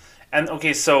 And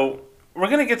okay, so we're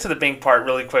going to get to the bank part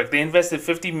really quick. They invested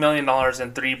 $50 million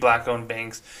in 3 black-owned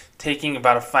banks, taking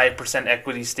about a 5%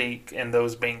 equity stake in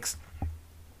those banks.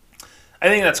 I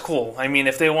think that's cool. I mean,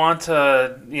 if they want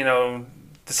to,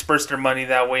 disperse their money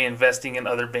that way, investing in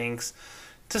other banks,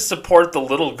 to support the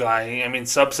little guy. I mean,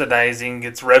 subsidizing,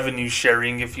 it's revenue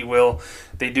sharing, if you will.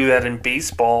 They do that in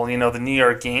baseball. The New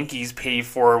York Yankees pay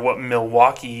for what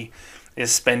Milwaukee is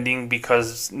spending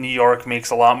because New York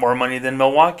makes a lot more money than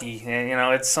Milwaukee.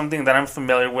 And, it's something that I'm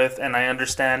familiar with and I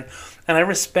understand and I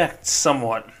respect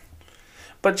somewhat.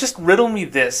 But just riddle me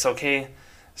this, okay?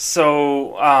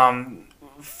 So,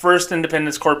 First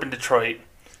Independence Corp. In Detroit.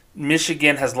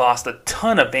 Michigan has lost a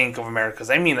ton of Bank of Americas.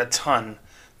 I mean a ton.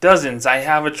 Dozens. I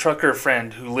have a trucker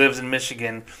friend who lives in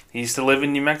Michigan. He used to live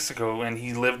in New Mexico, and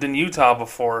he lived in Utah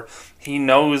before. He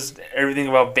knows everything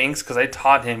about banks because I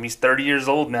taught him. He's 30 years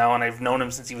old now, and I've known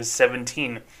him since he was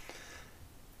 17.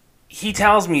 He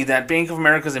tells me that Bank of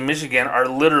America's in Michigan are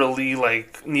literally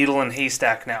like needle in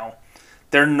haystack now.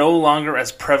 They're no longer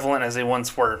as prevalent as they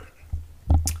once were.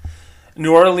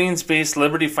 New Orleans-based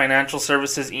Liberty Financial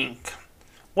Services, Inc.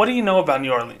 What do you know about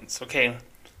New Orleans? Okay,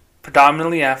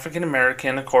 predominantly African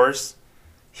American, of course.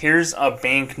 Here's a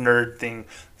bank nerd thing.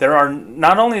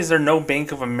 Not only is there no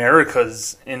Bank of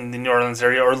Americas in the New Orleans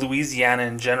area or Louisiana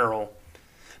in general,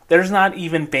 there's not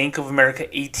even Bank of America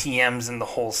ATMs in the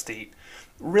whole state.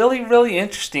 Really, really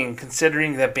interesting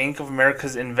considering that Bank of America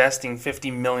is investing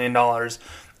 $50 million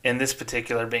in this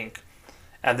particular bank.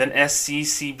 And then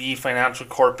SCCB Financial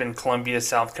Corp in Columbia,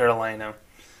 South Carolina.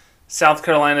 South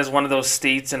Carolina is one of those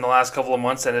states in the last couple of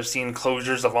months that have seen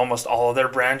closures of almost all of their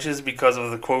branches because of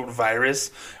the quote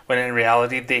virus, when in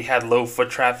reality they had low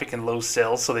foot traffic and low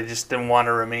sales, so they just didn't want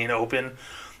to remain open.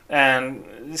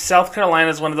 And South Carolina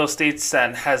is one of those states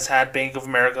that has had Bank of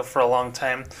America for a long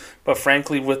time. But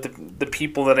frankly, with the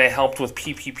people that I helped with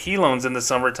PPP loans in the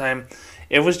summertime,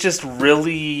 it was just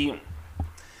really...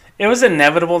 It was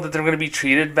inevitable that they're going to be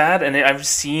treated bad. And I've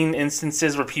seen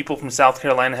instances where people from South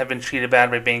Carolina have been treated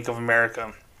bad by Bank of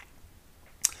America.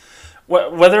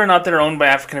 Whether or not they're owned by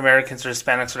African Americans or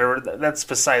Hispanics or whatever, that's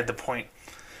beside the point.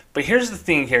 But here's the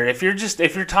thing here. If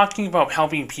you're talking about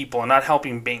helping people and not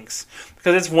helping banks,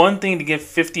 because it's one thing to give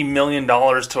 $50 million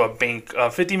to a bank,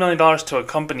 $50 million to a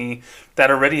company that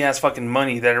already has fucking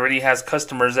money, that already has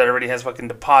customers, that already has fucking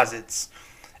deposits,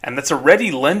 and that's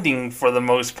already lending for the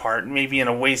most part, maybe in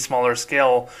a way smaller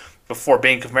scale before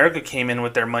Bank of America came in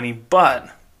with their money.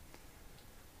 But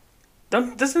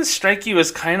doesn't it strike you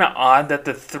as kind of odd that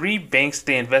the three banks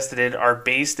they invested in are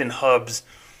based in hubs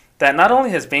that not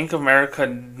only has Bank of America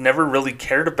never really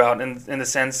cared about in the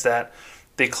sense that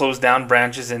they closed down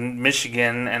branches in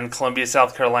Michigan and Columbia,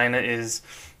 South Carolina is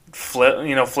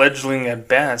fledgling at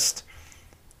best.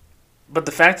 But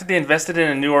the fact that they invested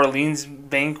in a New Orleans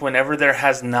bank whenever there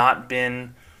has not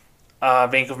been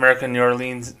Bank of America in New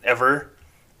Orleans ever,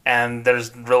 and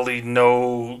there's really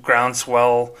no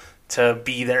groundswell to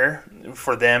be there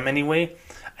for them anyway,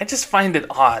 I just find it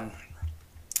odd.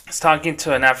 I was talking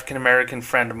to an African American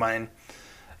friend of mine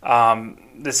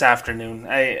this afternoon.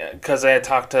 Because I had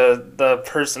talked to the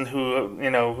person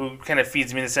who kind of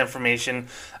feeds me this information.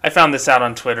 I found this out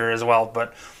on Twitter as well,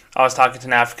 but I was talking to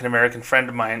an African American friend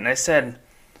of mine, and I said,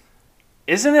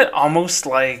 "Isn't it almost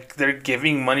like they're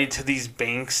giving money to these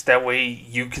banks that way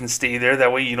you can stay there,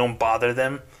 that way you don't bother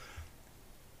them?"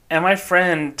 And my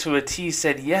friend to a T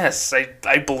said, "Yes,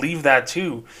 I believe that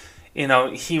too."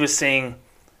 He was saying,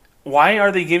 why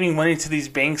are they giving money to these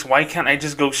banks? Why can't I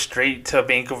just go straight to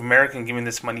Bank of America and give me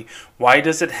this money? Why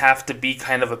does it have to be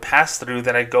kind of a pass-through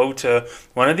that I go to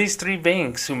one of these three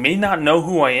banks who may not know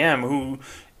who I am, who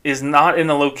is not in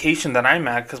a location that I'm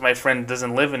at because my friend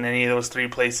doesn't live in any of those three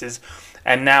places,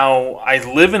 and now I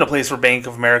live in a place where Bank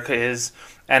of America is,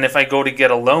 and if I go to get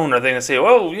a loan, are they going to say,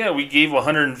 oh, yeah, we gave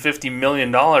 $150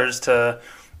 million to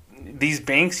these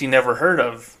banks you never heard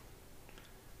of?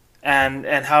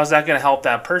 And how is that going to help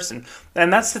that person?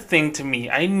 And that's the thing to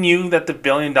me. I knew that the $1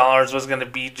 billion was going to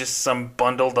be just some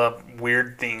bundled up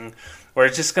weird thing where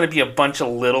it's just going to be a bunch of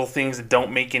little things that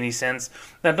don't make any sense.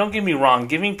 Now, don't get me wrong.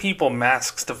 Giving people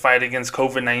masks to fight against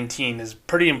COVID-19 is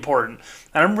pretty important.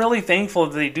 And I'm really thankful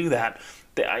that they do that.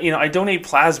 I donate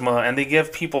plasma, and they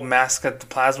give people masks at the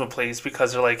plasma place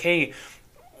because they're like, hey,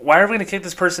 why are we going to kick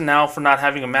this person now for not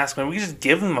having a mask? I mean, we can just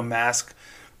give them a mask.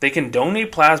 They can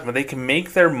donate plasma, they can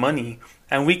make their money,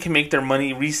 and we can make their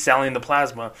money reselling the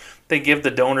plasma. They give the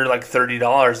donor like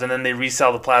 $30, and then they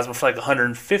resell the plasma for like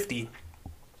 $150.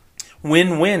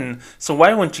 Win-win. So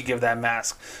why wouldn't you give that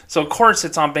mask? So of course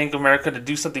it's on Bank of America to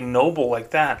do something noble like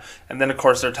that. And then of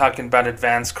course they're talking about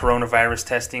advanced coronavirus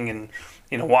testing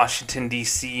in Washington,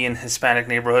 D.C. and Hispanic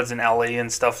neighborhoods in L.A.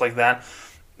 and stuff like that.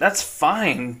 That's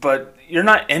fine, but you're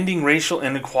not ending racial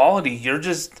inequality. You're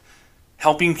just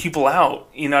helping people out.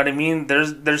 You know what I mean?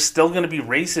 There's still going to be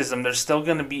racism. There's still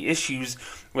going to be issues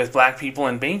with black people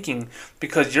in banking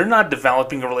because you're not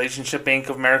developing a relationship, Bank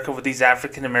of America, with these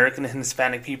African American and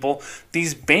Hispanic people.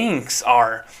 These banks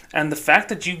are. And the fact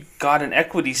that you got an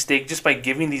equity stake just by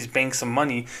giving these banks some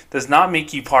money does not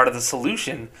make you part of the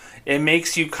solution. It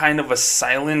makes you kind of a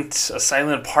silent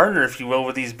partner, if you will,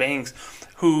 with these banks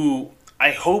who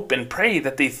I hope and pray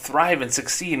that they thrive and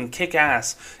succeed and kick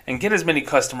ass and get as many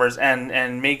customers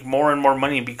and make more and more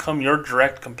money and become your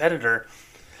direct competitor.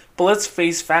 But let's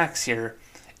face facts here.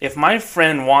 If my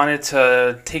friend wanted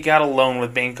to take out a loan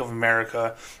with Bank of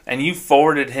America and you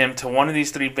forwarded him to one of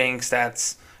these three banks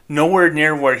that's nowhere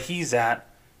near where he's at,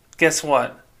 guess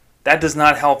what? That does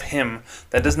not help him.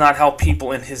 That does not help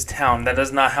people in his town. That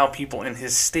does not help people in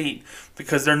his state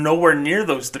because they're nowhere near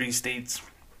those three states.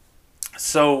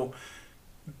 So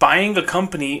buying a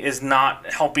company is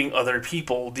not helping other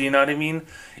people. Do you know what I mean?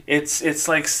 It's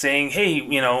like saying, hey,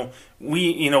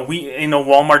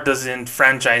 Walmart doesn't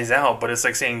franchise out, but it's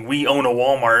like saying we own a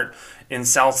Walmart in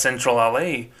South Central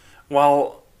LA.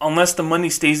 Well, unless the money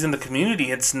stays in the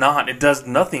community, it's not. It does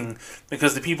nothing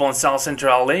because the people in South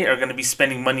Central LA are going to be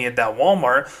spending money at that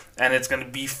Walmart, and it's going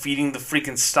to be feeding the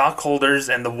freaking stockholders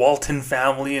and the Walton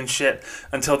family and shit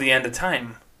until the end of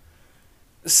time.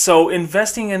 So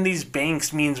investing in these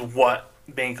banks means what,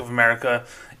 Bank of America?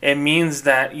 It means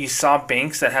that you saw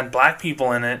banks that had black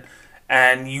people in it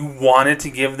and you wanted to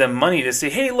give them money to say,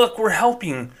 hey, look, we're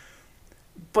helping.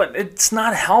 But it's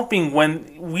not helping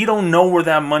when we don't know where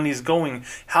that money is going.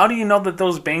 How do you know that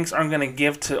those banks aren't going to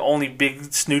give to only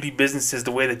big, snooty businesses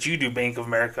the way that you do, Bank of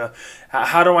America?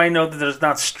 How do I know that there's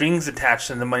not strings attached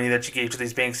to the money that you gave to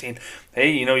these banks saying,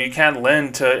 hey, you can't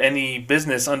lend to any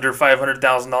business under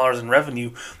 $500,000 in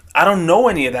revenue? I don't know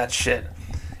any of that shit.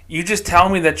 You just tell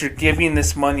me that you're giving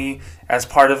this money as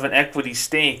part of an equity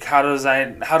stake. How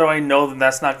do I know that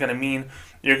that's not going to mean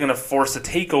you're going to force a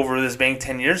takeover of this bank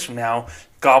 10 years from now,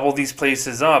 gobble these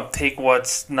places up, take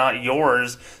what's not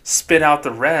yours, spit out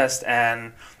the rest,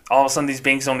 and all of a sudden these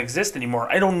banks don't exist anymore?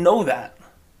 I don't know that.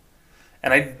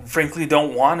 And I frankly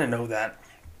don't want to know that.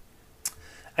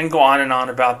 I can go on and on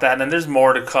about that, and there's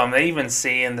more to come. They even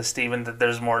say in the statement that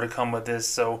there's more to come with this,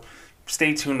 so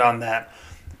stay tuned on that.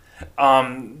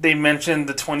 They mentioned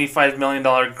the $25 million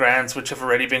grants, which have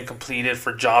already been completed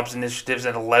for jobs initiatives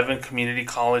at 11 community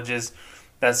colleges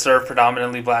that serve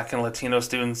predominantly black and Latino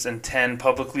students, and 10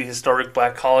 publicly historic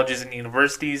black colleges and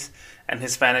universities and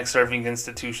Hispanic serving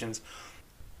institutions.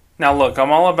 Now look,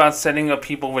 I'm all about setting up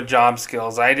people with job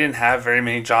skills. I didn't have very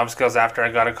many job skills after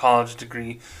I got a college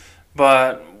degree,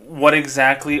 but what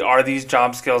exactly are these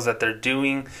job skills that they're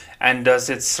doing, and does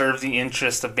it serve the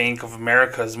interest of Bank of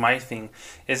America is my thing.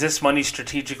 Is this money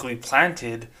strategically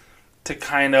planted to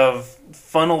kind of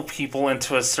funnel people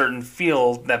into a certain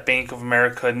field that Bank of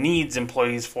America needs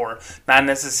employees for? Not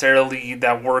necessarily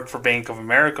that work for Bank of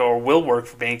America or will work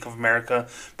for Bank of America,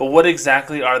 but what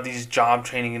exactly are these job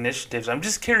training initiatives? I'm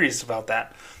just curious about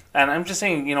that. And I'm just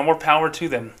saying, more power to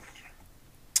them.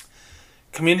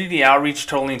 Community outreach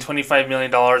totaling $25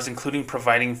 million, including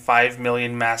providing 5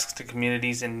 million masks to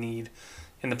communities in need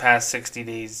in the past 60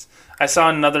 days. I saw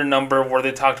another number where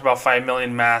they talked about 5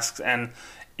 million masks, and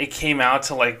it came out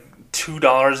to like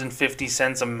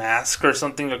 $2.50 a mask or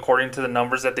something, according to the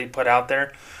numbers that they put out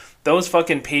there. Those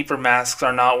fucking paper masks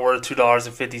are not worth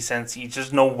 $2.50 each.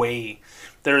 There's no way.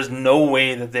 There's no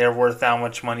way that they're worth that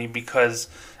much money because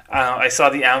I saw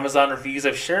the Amazon reviews.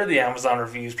 I've shared the Amazon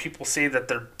reviews. People say that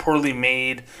they're poorly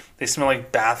made. They smell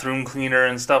like bathroom cleaner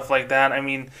and stuff like that. I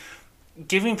mean,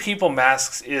 giving people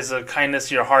masks is a kindness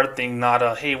to your heart thing, not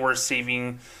a, hey, we're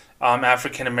saving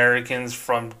African Americans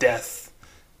from death.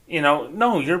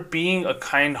 No, you're being a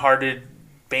kind-hearted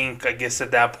bank, I guess,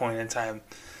 at that point in time.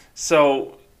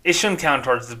 So it shouldn't count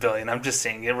towards the billion. I'm just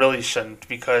saying it really shouldn't,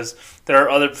 because there are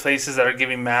other places that are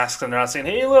giving masks and they're not saying,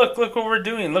 hey, look what we're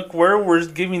doing. Look where we're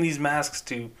giving these masks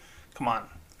to. Come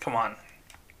on.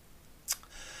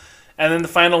 And then the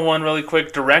final one really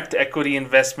quick, direct equity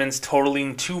investments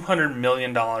totaling $200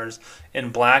 million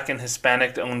in black and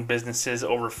Hispanic-owned businesses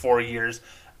over 4 years.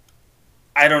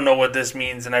 I don't know what this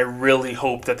means, and I really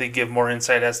hope that they give more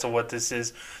insight as to what this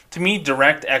is. To me,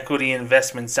 direct equity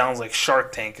investment sounds like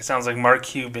Shark Tank. It sounds like Mark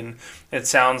Cuban. It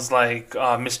sounds like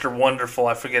Mr. Wonderful,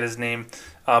 I forget his name,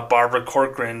 Barbara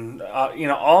Corcoran.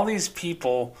 All these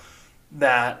people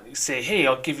that say, hey,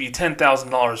 I'll give you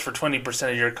 $10,000 for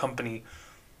 20% of your company.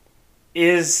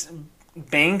 Is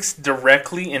banks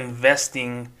directly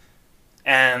investing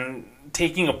and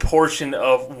taking a portion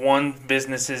of one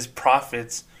business's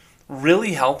profits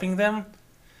really helping them?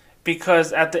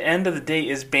 Because at the end of the day,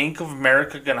 is Bank of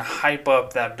America going to hype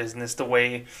up that business the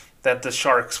way that the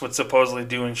sharks would supposedly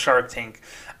do in Shark Tank?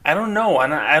 I don't know,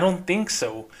 and I don't think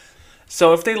so.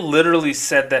 So if they literally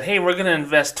said that, hey, we're going to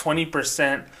invest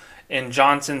 20% in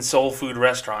Johnson's Soul Food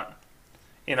Restaurant,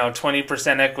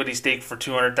 20% equity stake for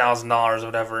 $200,000 or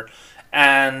whatever,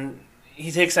 and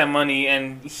he takes that money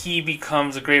and he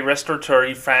becomes a great restaurateur,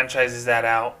 he franchises that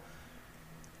out,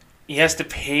 he has to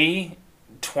pay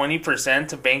 20%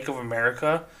 to Bank of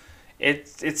America.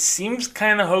 It seems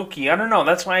kind of hokey. I don't know.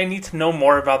 That's why I need to know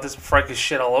more about this before I can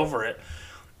shit all over it.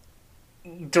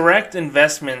 direct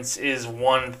investments is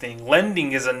one thing.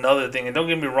 Lending is another thing. And don't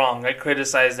get me wrong, I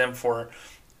criticize them for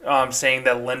saying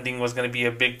that lending was going to be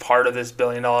a big part of this $1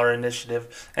 billion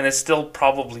initiative, and it still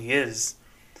probably is.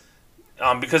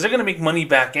 Because they're going to make money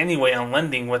back anyway on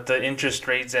lending with the interest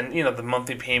rates and the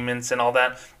monthly payments and all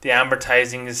that. The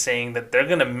advertising is saying that they're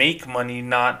going to make money,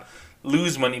 not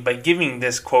lose money, by giving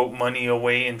this quote money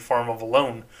away in form of a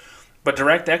loan. But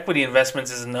direct equity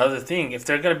investments is another thing. If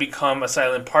they're going to become a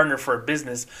silent partner for a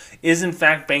business, is in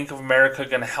fact Bank of America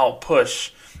going to help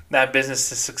push that business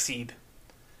to succeed?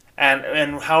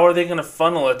 And how are they going to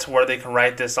funnel it to where they can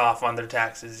write this off on their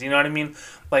taxes? You know what I mean?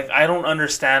 Like, I don't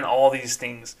understand all these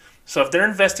things. So if they're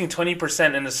investing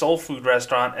 20% in a soul food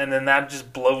restaurant and then that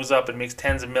just blows up and makes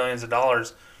tens of millions of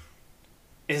dollars,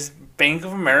 is Bank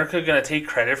of America going to take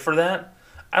credit for that?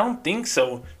 I don't think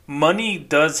so. Money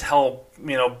does help,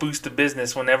 boost a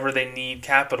business whenever they need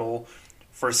capital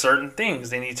for certain things.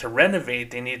 They need to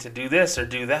renovate, they need to do this or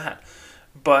do that.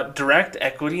 But direct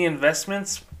equity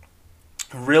investments,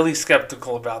 really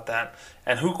skeptical about that.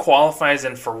 And who qualifies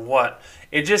and for what?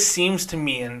 It just seems to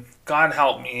me, and God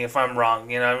help me if I'm wrong,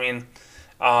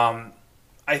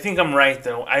 I think I'm right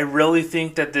though. I really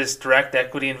think that this direct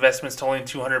equity investments totaling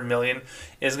 $200 million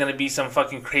is going to be some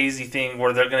fucking crazy thing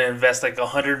where they're going to invest like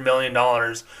 $100 million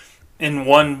in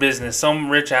one business, some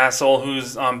rich asshole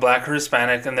who's black or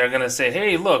Hispanic, and they're going to say,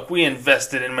 hey, look, we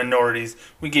invested in minorities.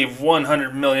 We gave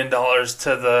 $100 million to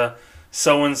the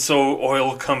so-and-so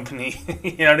oil company.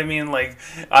 You know what I mean? Like,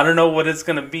 I don't know what it's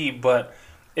going to be, but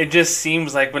it just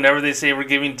seems like whenever they say we're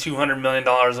giving $200 million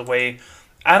away,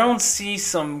 I don't see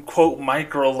some, quote,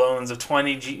 micro loans of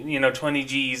 20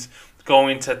 G's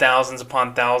going to thousands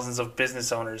upon thousands of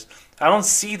business owners. I don't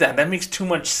see that. That makes too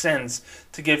much sense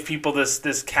to give people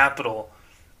this capital.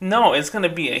 No, it's going to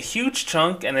be a huge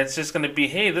chunk, and it's just going to be,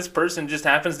 hey, this person just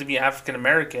happens to be African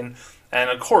American, and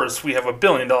of course we have a $1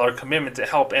 billion commitment to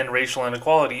help end racial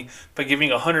inequality by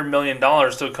giving $100 million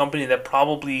to a company that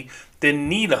probably didn't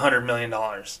need $100 million.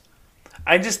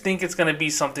 I just think it's going to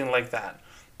be something like that.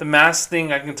 The mask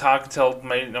thing, I can talk until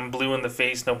I'm blue in the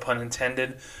face, no pun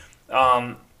intended.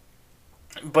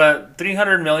 But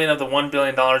 $300 million of the $1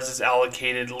 billion is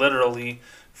allocated literally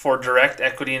for direct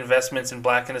equity investments in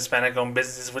black and Hispanic owned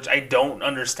businesses, which I don't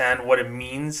understand what it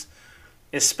means,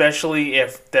 especially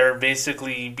if they're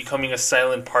basically becoming a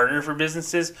silent partner for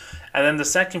businesses. And then the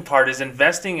second part is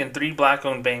investing in 3 black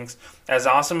owned banks. As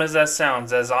awesome as that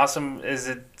sounds, as awesome as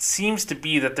it seems to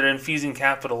be that they're infusing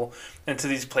capital into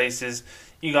these places,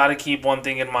 you got to keep one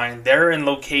thing in mind. They're in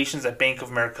locations that Bank of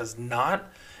America's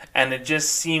not. And it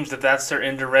just seems that that's their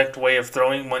indirect way of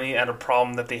throwing money at a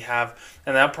problem that they have.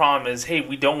 And that problem is, hey,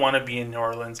 we don't want to be in New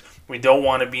Orleans. We don't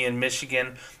want to be in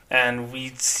Michigan. And we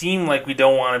seem like we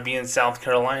don't want to be in South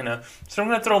Carolina. So I'm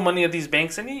going to throw money at these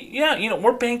banks. And yeah,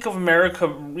 we're Bank of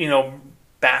America,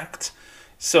 backed.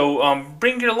 So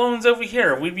bring your loans over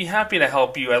here. We'd be happy to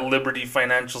help you at Liberty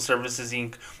Financial Services,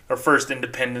 Inc. or First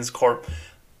Independence Corp.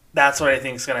 That's what I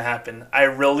think is going to happen. I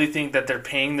really think that they're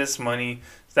paying this money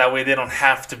that way they don't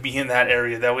have to be in that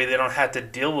area. That way they don't have to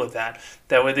deal with that.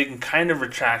 That way they can kind of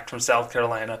retract from South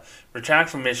Carolina, retract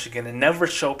from Michigan, and never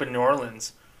show up in New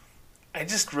Orleans. I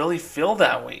just really feel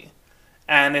that way.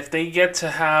 And if they get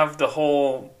to have the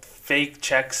whole fake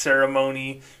check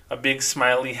ceremony, a big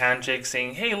smiley handshake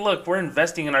saying, hey, look, we're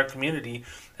investing in our community,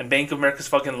 and Bank of America's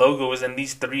fucking logo is in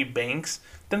these 3 banks,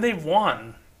 then they've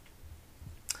won.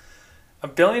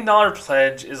 $1 billion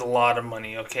pledge is a lot of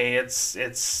money, okay?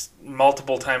 It's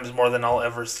multiple times more than I'll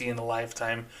ever see in a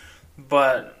lifetime.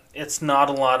 But it's not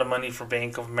a lot of money for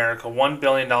Bank of America. $1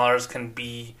 billion can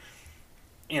be,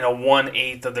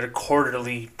 1/8 of their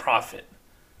quarterly profit.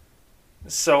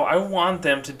 So I want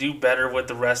them to do better with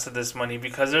the rest of this money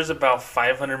because there's about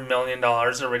 $500 million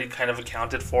already kind of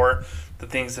accounted for the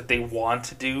things that they want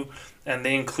to do. And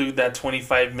they include that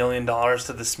 $25 million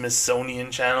to the Smithsonian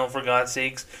Channel, for God's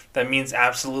sakes. That means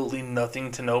absolutely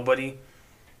nothing to nobody.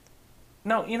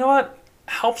 No, you know what?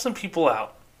 Help some people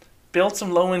out. Build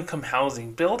some low-income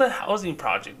housing. Build a housing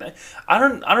project. I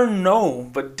don't know,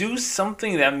 but do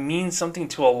something that means something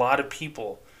to a lot of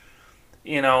people.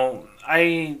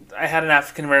 I had an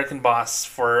African-American boss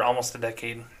for almost a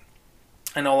decade.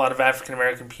 I know a lot of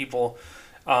African-American people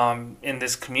in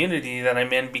this community that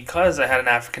I'm in because I had an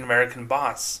African-American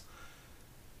boss.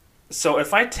 So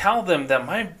if I tell them that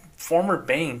my former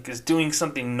bank is doing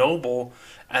something noble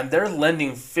and they're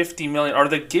lending $50 million, or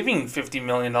they're giving $50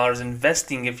 million,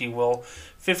 investing, if you will,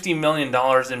 $50 million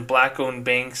in black-owned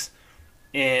banks,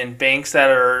 in banks that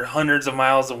are hundreds of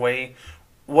miles away,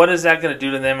 what is that going to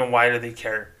do to them and why do they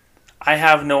care? I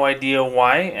have no idea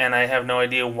why, and I have no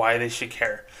idea why they should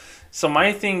care. So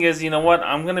my thing is, you know what?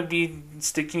 I'm going to be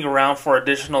sticking around for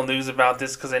additional news about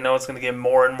this because I know it's going to get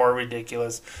more and more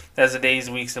ridiculous as the days,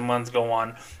 weeks, and months go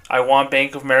on. I want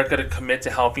Bank of America to commit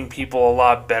to helping people a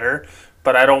lot better,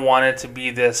 but I don't want it to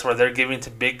be this where they're giving to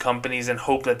big companies and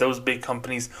hope that those big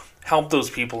companies help those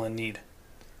people in need.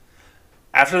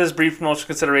 After this brief promotional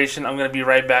consideration, I'm going to be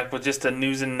right back with just a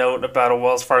news and note about a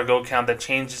Wells Fargo account that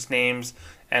changed its names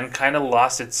and kind of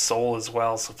lost its soul as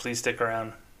well, so please stick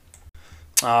around.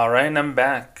 Alright, and I'm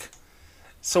back.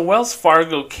 So Wells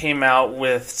Fargo came out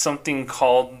with something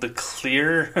called the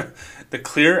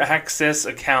Clear Access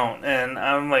account, and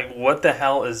I'm like, what the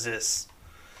hell is this?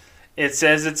 It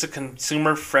says it's a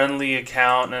consumer-friendly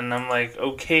account, and I'm like,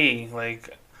 okay,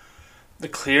 like the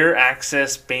Clear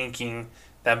Access banking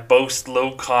that boasts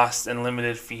low cost and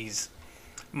limited fees.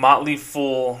 Motley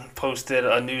Fool posted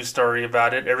a news story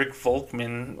about it. Eric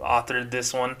Volkman authored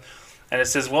this one. And it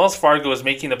says, Wells Fargo is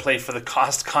making a play for the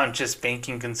cost-conscious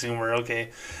banking consumer.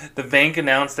 Okay. The bank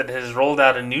announced that it has rolled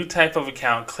out a new type of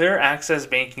account, Clear Access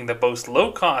Banking, that boasts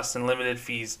low costs and limited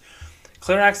fees.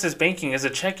 Clear Access Banking is a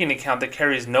checking account that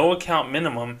carries no account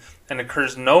minimum and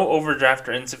incurs no overdraft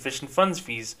or insufficient funds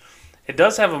fees. It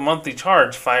does have a monthly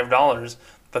charge, $5,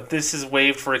 but this is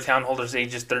waived for account holders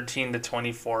ages 13 to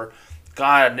 24.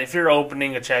 God, if you're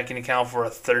opening a checking account for a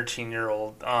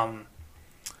 13-year-old,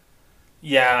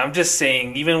 yeah, I'm just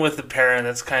saying, even with the parent,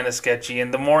 that's kind of sketchy.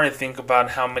 And the more I think about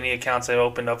how many accounts I've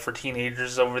opened up for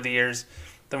teenagers over the years,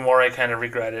 the more I kind of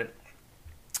regret it.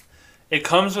 It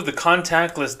comes with a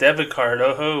contactless debit card,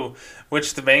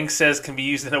 which the bank says can be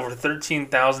used in over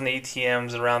 13,000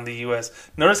 ATMs around the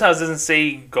U.S. Notice how it doesn't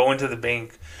say go into the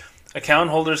bank. Account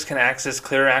holders can access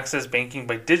Clear Access Banking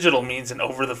by digital means and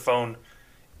over the phone.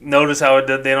 Notice how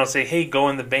they don't say, hey, go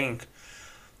in the bank.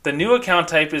 The new account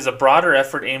type is a broader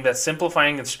effort aimed at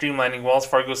simplifying and streamlining Wells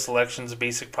Fargo's selections of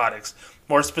basic products.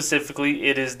 More specifically,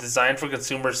 it is designed for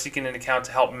consumers seeking an account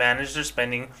to help manage their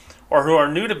spending or who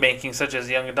are new to banking, such as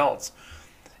young adults.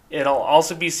 It'll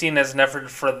also be seen as an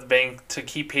effort for the bank to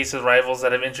keep pace with rivals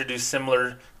that have introduced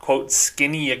similar, quote,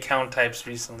 skinny account types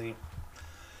recently.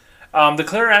 The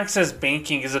Clear Access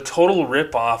Banking is a total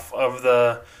ripoff of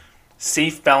the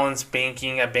Safe Balance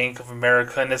Banking at Bank of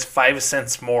America, and it's 5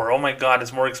 cents more. Oh my God,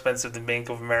 it's more expensive than Bank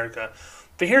of America.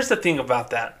 But here's the thing about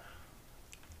that.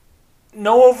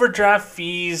 No overdraft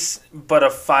fees, but a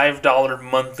 $5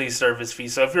 monthly service fee.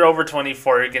 So if you're over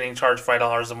 24, you're getting charged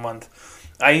 $5 a month.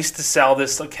 I used to sell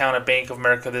this account at Bank of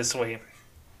America this way.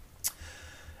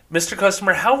 Mr.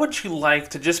 Customer, how would you like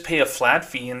to just pay a flat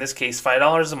fee, in this case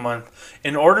 $5 a month,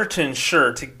 in order to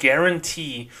ensure, to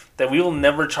guarantee that we will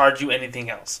never charge you anything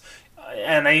else?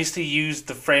 And I used to use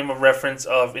the frame of reference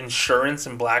of insurance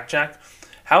and blackjack.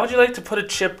 How would you like to put a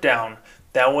chip down?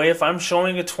 That way, if I'm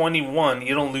showing a 21,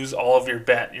 you don't lose all of your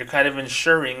bet. You're kind of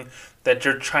ensuring that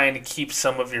you're trying to keep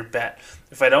some of your bet.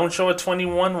 If I don't show a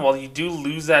 21, well, you do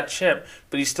lose that chip,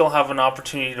 but you still have an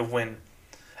opportunity to win.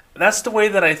 That's the way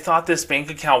that I thought this bank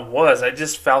account was. I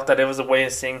just felt that it was a way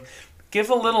of saying, give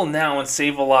a little now and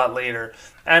save a lot later.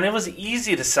 And it was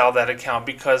easy to sell that account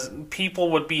because people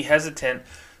would be hesitant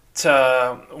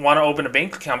to want to open a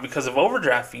bank account because of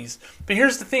overdraft fees. But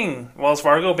here's the thing, Wells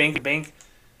Fargo, bank,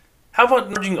 how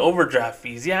about charging overdraft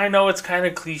fees? Yeah, I know it's kind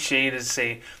of cliche to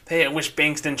say, hey, I wish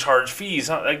banks didn't charge fees.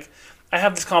 Like, I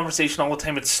have this conversation all the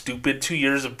time. It's stupid. 2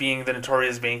 years of being the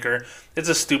notorious banker. It's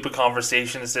a stupid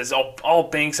conversation. It says, oh, all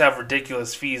banks have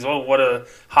ridiculous fees. Oh, what a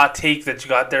hot take that you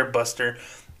got there, Buster.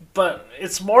 But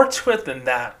it's more to it than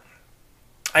that.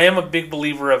 I am a big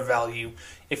believer of value.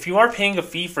 If you are paying a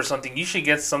fee for something, you should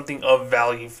get something of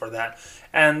value for that.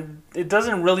 And it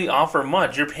doesn't really offer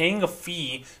much. You're paying a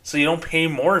fee so you don't pay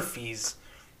more fees.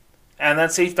 And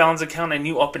that Safe Balance account, I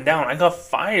knew up and down. I got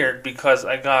fired because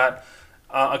I got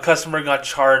a customer got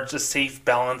charged a Safe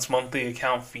Balance monthly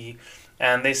account fee.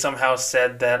 And they somehow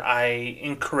said that I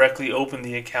incorrectly opened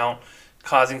the account,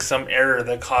 causing some error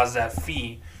that caused that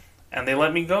fee. And they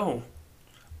let me go.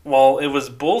 Well, it was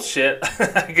bullshit.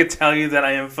 I could tell you that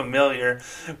I am familiar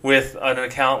with an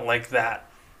account like that.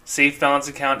 Safe Balance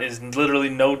account is literally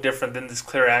no different than this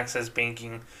Clear Access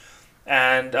Banking.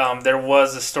 And there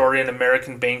was a story in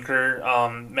American Banker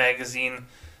magazine,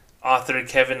 author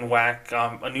Kevin Wack,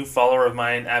 a new follower of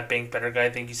mine at Bank Better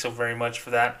Guy. Thank you so very much for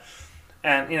that.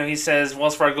 And he says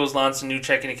Wells Fargo's launched a new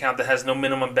checking account that has no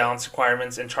minimum balance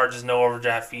requirements and charges no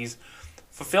overdraft fees,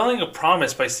 fulfilling a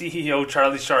promise by CEO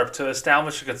Charlie Sharp to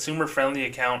establish a consumer-friendly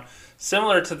account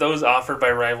similar to those offered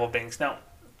by rival banks. Now,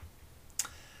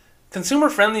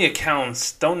 consumer-friendly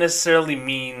accounts don't necessarily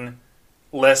mean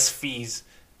less fees.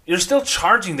 You're still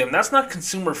charging them. That's not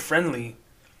consumer-friendly.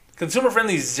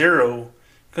 Consumer-friendly is zero.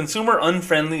 Consumer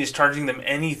unfriendly is charging them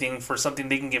anything for something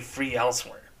they can get free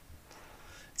elsewhere.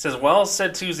 It says, Wells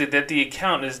said Tuesday that the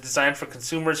account is designed for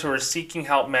consumers who are seeking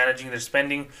help managing their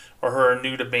spending or who are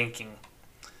new to banking.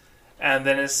 And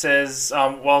then it says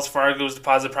Wells Fargo's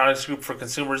Deposit Products Group for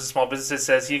Consumers and Small Businesses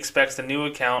says he expects the new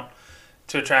account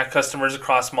to attract customers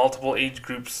across multiple age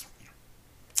groups.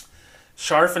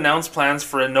 Scharf announced plans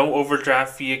for a no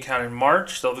overdraft fee account in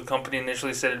March, though the company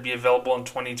initially said it would be available in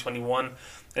 2021.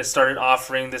 It started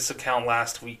offering this account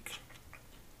last week.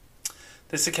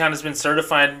 This account has been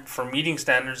certified for meeting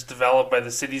standards developed by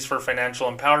the Cities for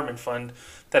Financial Empowerment Fund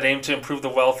that aim to improve the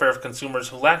welfare of consumers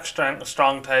who lack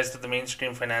strong ties to the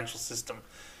mainstream financial system.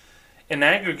 In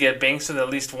aggregate, banks with at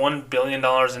least $1 billion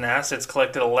in assets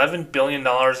collected $11 billion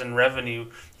in revenue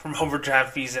from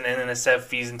overdraft fees and NSF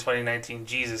fees in 2019.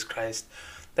 Jesus Christ.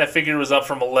 That figure was up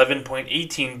from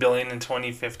 $11.18 billion in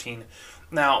 2015.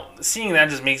 Now, seeing that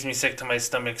just makes me sick to my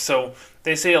stomach. So,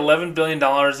 they say $11 billion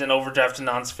in overdraft and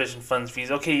non-sufficient funds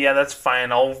fees. Okay, yeah, that's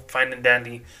fine. All fine and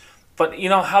dandy. But you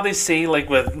know how they say, like,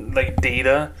 with, like,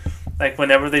 data? Like,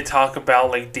 whenever they talk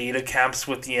about, like, data caps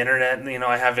with the internet, you know,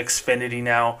 I have Xfinity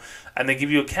now, and they give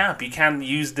you a cap. You can't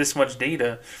use this much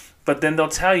data. But then they'll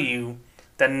tell you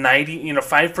that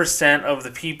 5% of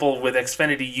the people with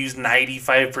Xfinity use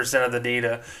 95% of the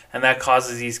data, and that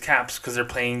causes these caps because they're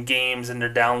playing games and they're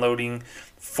downloading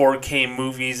 4K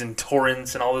movies and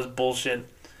torrents and all this bullshit.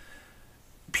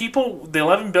 People, the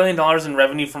 $11 billion in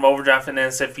revenue from overdraft and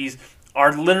NSF fees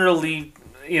are literally,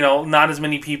 not as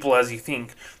many people as you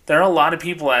think. There are a lot of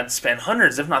people that spend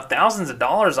hundreds, if not thousands of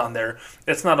dollars on there.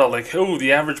 It's not all like, oh,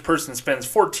 the average person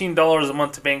spends $14 a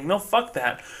month to bank. No, fuck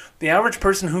that. The average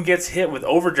person who gets hit with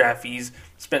overdraft fees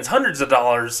spends hundreds of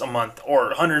dollars a month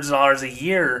or hundreds of dollars a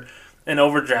year in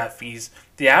overdraft fees.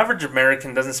 The average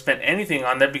American doesn't spend anything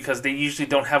on that because they usually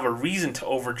don't have a reason to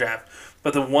overdraft.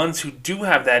 But the ones who do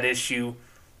have that issue,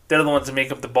 they're the ones that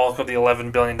make up the bulk of the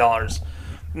 $11 billion.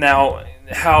 Now,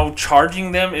 how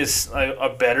charging them is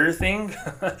a better thing,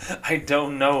 I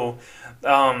don't know.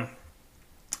 I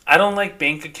don't like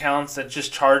bank accounts that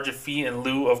just charge a fee in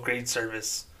lieu of great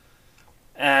service.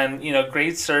 And,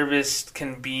 great service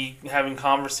can be having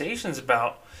conversations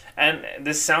about, and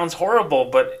this sounds horrible,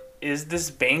 but is this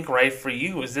bank right for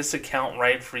you? Is this account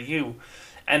right for you?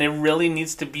 And it really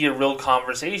needs to be a real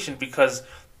conversation because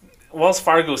Wells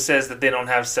Fargo says that they don't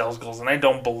have sales goals, and I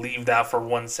don't believe that for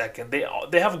 1 second.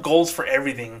 They have goals for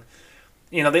everything.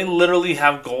 They literally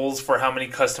have goals for how many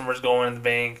customers go in the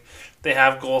bank. They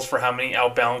have goals for how many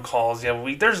outbound calls you have a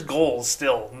week. There's goals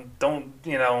still.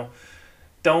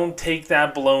 Don't take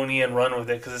that baloney and run with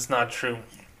it because it's not true.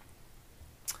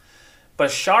 But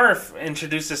Scharf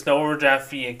introduced this no overdraft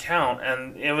fee account,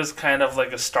 and it was kind of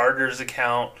like a starter's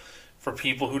account for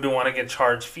people who don't want to get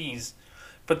charged fees.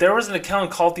 But there was an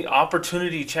account called the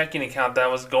Opportunity Checking account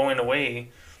that was going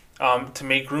away to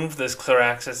make room for this Clear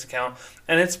Access account.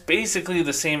 And it's basically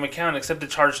the same account except it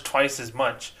charged twice as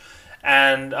much.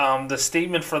 And the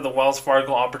statement for the Wells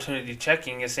Fargo Opportunity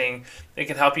Checking is saying it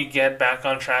can help you get back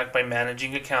on track by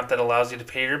managing an account that allows you to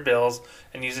pay your bills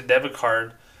and use a debit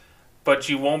card. But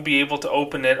you won't be able to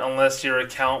open it unless your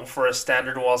account for a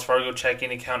standard Wells Fargo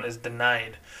checking account is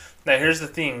denied. Now here's the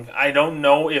thing. I don't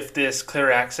know if this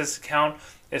Clear Access account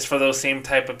is for those same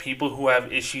type of people who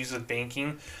have issues with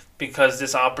banking, because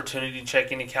this Opportunity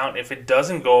Checking account, if it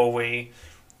doesn't go away,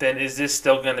 then is this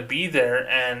still going to be there?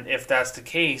 And if that's the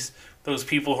case, those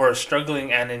people who are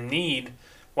struggling and in need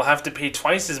will have to pay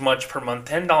twice as much per month,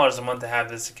 $10 a month to have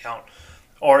this account.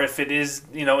 Or if it is,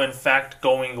 in fact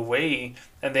going away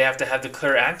and they have to have the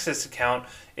Clear Access account,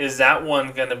 is that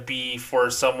one going to be for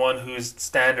someone whose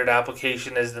standard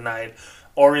application is denied?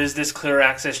 Or is this Clear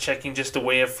Access checking just a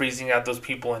way of freezing out those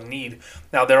people in need?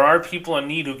 Now, there are people in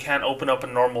need who can't open up a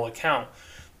normal account.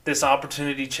 This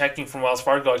Opportunity Checking from Wells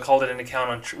Fargo, I called it an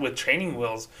account with training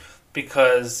wheels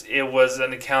because it was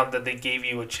an account that they gave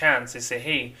you a chance. They say,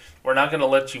 hey, we're not going to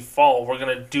let you fall. We're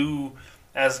going to do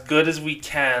as good as we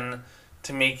can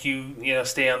to make you,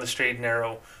 stay on the straight and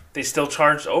narrow. They still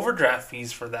charged overdraft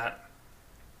fees for that.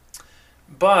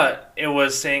 But it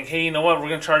was saying, hey, you know what? We're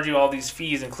going to charge you all these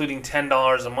fees, including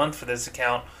 $10 a month for this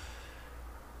account,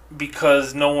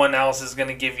 because no one else is going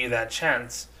to give you that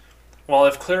chance. Well,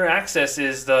 if Clear Access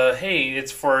is hey,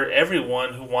 it's for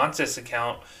everyone who wants this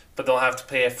account, but they'll have to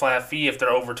pay a flat fee if they're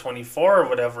over 24 or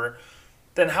whatever,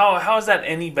 then how is that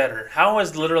any better? How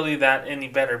is literally that any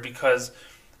better? Because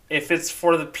if it's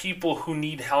for the people who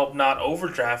need help not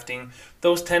overdrafting,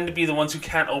 those tend to be the ones who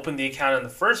can't open the account in the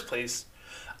first place.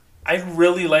 I'd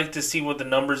really like to see what the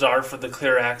numbers are for the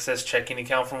Clear Access checking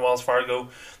account from Wells Fargo,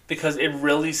 because it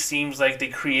really seems like they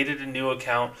created a new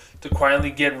account to quietly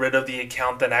get rid of the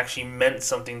account that actually meant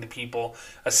something to people.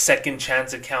 A second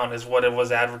chance account is what it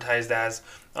was advertised as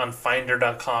on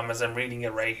Finder.com, as I'm reading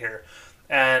it right here.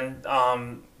 And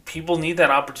people need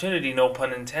that opportunity, no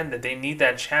pun intended. They need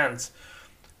that chance.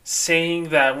 Saying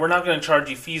that we're not going to charge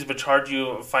you fees, but charge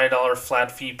you a $5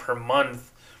 flat fee per month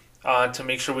to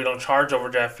make sure we don't charge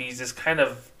overdraft fees is kind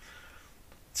of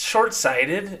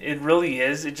short-sighted. It really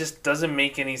is. It just doesn't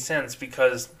make any sense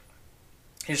because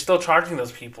you're still charging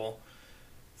those people.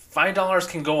 $5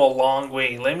 can go a long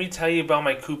way. Let me tell you about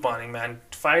my couponing, man.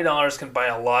 $5 can buy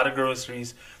a lot of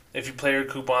groceries if you play your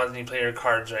coupons and you play your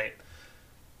cards right.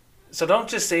 So don't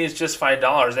just say it's just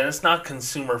 $5 and it's not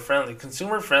consumer friendly.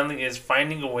 Consumer friendly is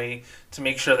finding a way to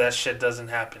make sure that shit doesn't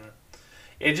happen.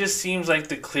 It just seems like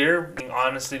the clear,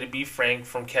 honestly, to be frank,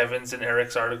 from Kevin's and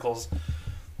Eric's articles,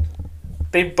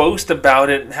 they boast about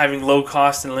it having low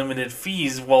cost and limited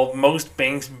fees, while most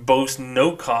banks boast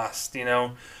no cost,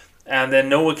 and then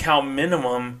no account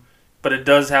minimum, but it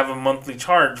does have a monthly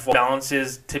charge.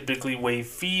 Balances typically waive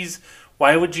fees.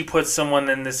 Why would you put someone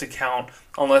in this account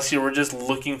unless you were just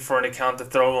looking for an account to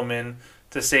throw them in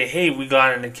to say, hey, we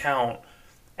got an account,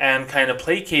 and kind of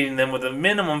placating them with a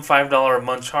minimum $5 a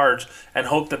month charge and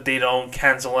hope that they don't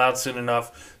cancel out soon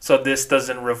enough so this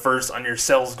doesn't reverse on your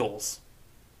sales goals?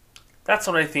 That's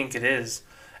what I think it is.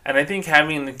 And I think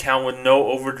having an account with no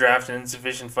overdraft and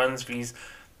insufficient funds fees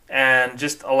and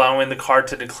just allowing the card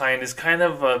to decline is kind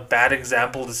of a bad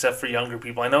example to set for younger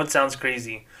people. I know it sounds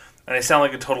crazy, and I sound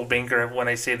like a total banker when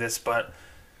I say this, but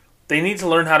they need to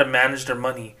learn how to manage their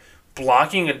money.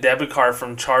 Blocking a debit card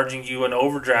from charging you an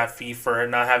overdraft fee for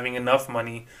not having enough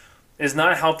money is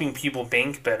not helping people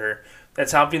bank better.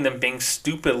 That's helping them bank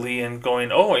stupidly and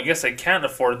going, oh, I guess I can't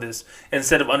afford this,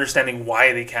 instead of understanding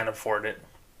why they can't afford it.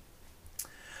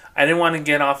 I didn't want to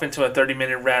get off into a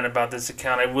 30-minute rant about this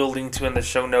account. I will link to it in the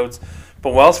show notes.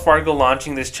 But Wells Fargo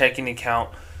launching this checking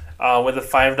account with a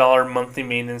 $5 monthly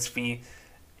maintenance fee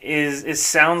it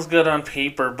sounds good on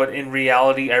paper, but in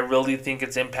reality, I really think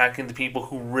it's impacting the people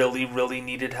who really, really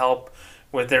needed help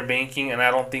with their banking, and I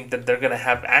don't think that they're going to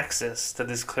have access to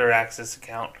this Clear Access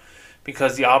account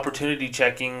because the opportunity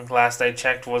checking, last I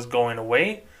checked, was going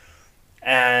away.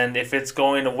 And if it's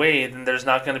going away, then there's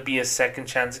not going to be a second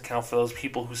chance account for those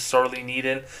people who sorely need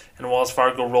it. And Wells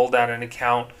Fargo rolled out an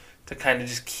account to kind of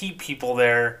just keep people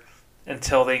there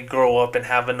until they grow up and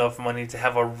have enough money to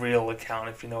have a real account,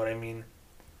 if you know what I mean.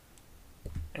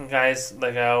 And guys,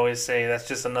 like I always say, that's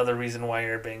just another reason why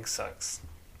your bank sucks.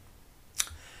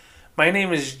 My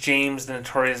name is James, the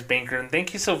Notorious Banker, and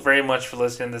thank you so very much for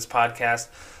listening to this podcast.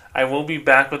 I will be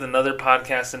back with another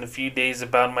podcast in a few days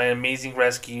about my amazing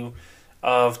rescue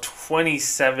of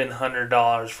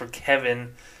 $2,700 for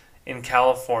Kevin in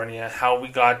California, how we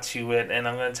got to it, and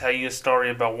I'm going to tell you a story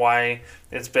about why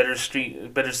it's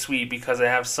bittersweet, because I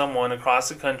have someone across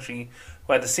the country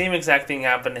who had the same exact thing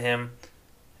happen to him,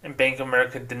 and Bank of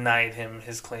America denied him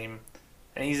his claim.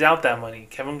 And he's out that money.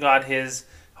 Kevin got his.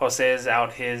 Jose is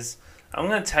out his. I'm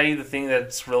going to tell you the thing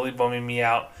that's really bumming me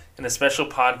out in a special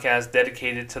podcast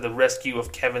dedicated to the rescue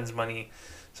of Kevin's money.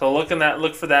 So look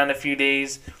for that in a few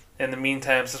days. In the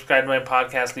meantime, subscribe to my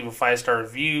podcast. Leave a 5-star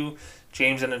review.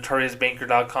 James at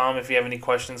NotoriousBanker.com. If you have any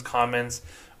questions, comments,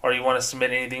 or you want to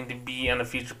submit anything to be on a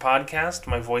future podcast,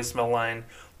 my voicemail line,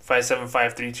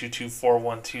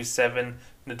 575-322-4127,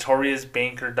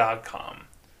 NotoriousBanker.com.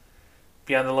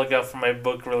 Be on the lookout for my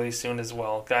book really soon as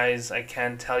well. Guys, I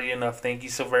can't tell you enough. Thank you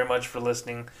so very much for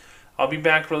listening. I'll be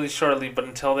back really shortly, but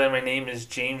until then, my name is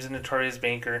James the Notorious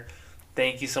Banker.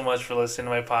 Thank you so much for listening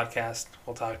to my podcast.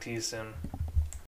 We'll talk to you soon.